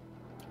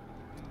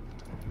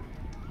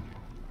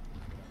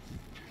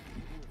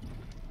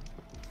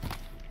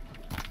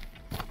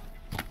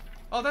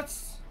 Oh,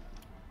 that's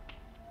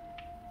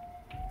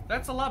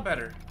a lot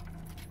better,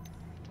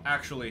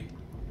 actually.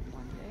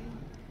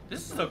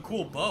 This is a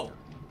cool bow.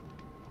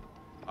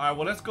 All right,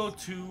 well, let's go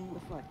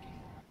to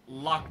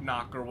Lock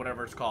Knock or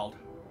whatever it's called.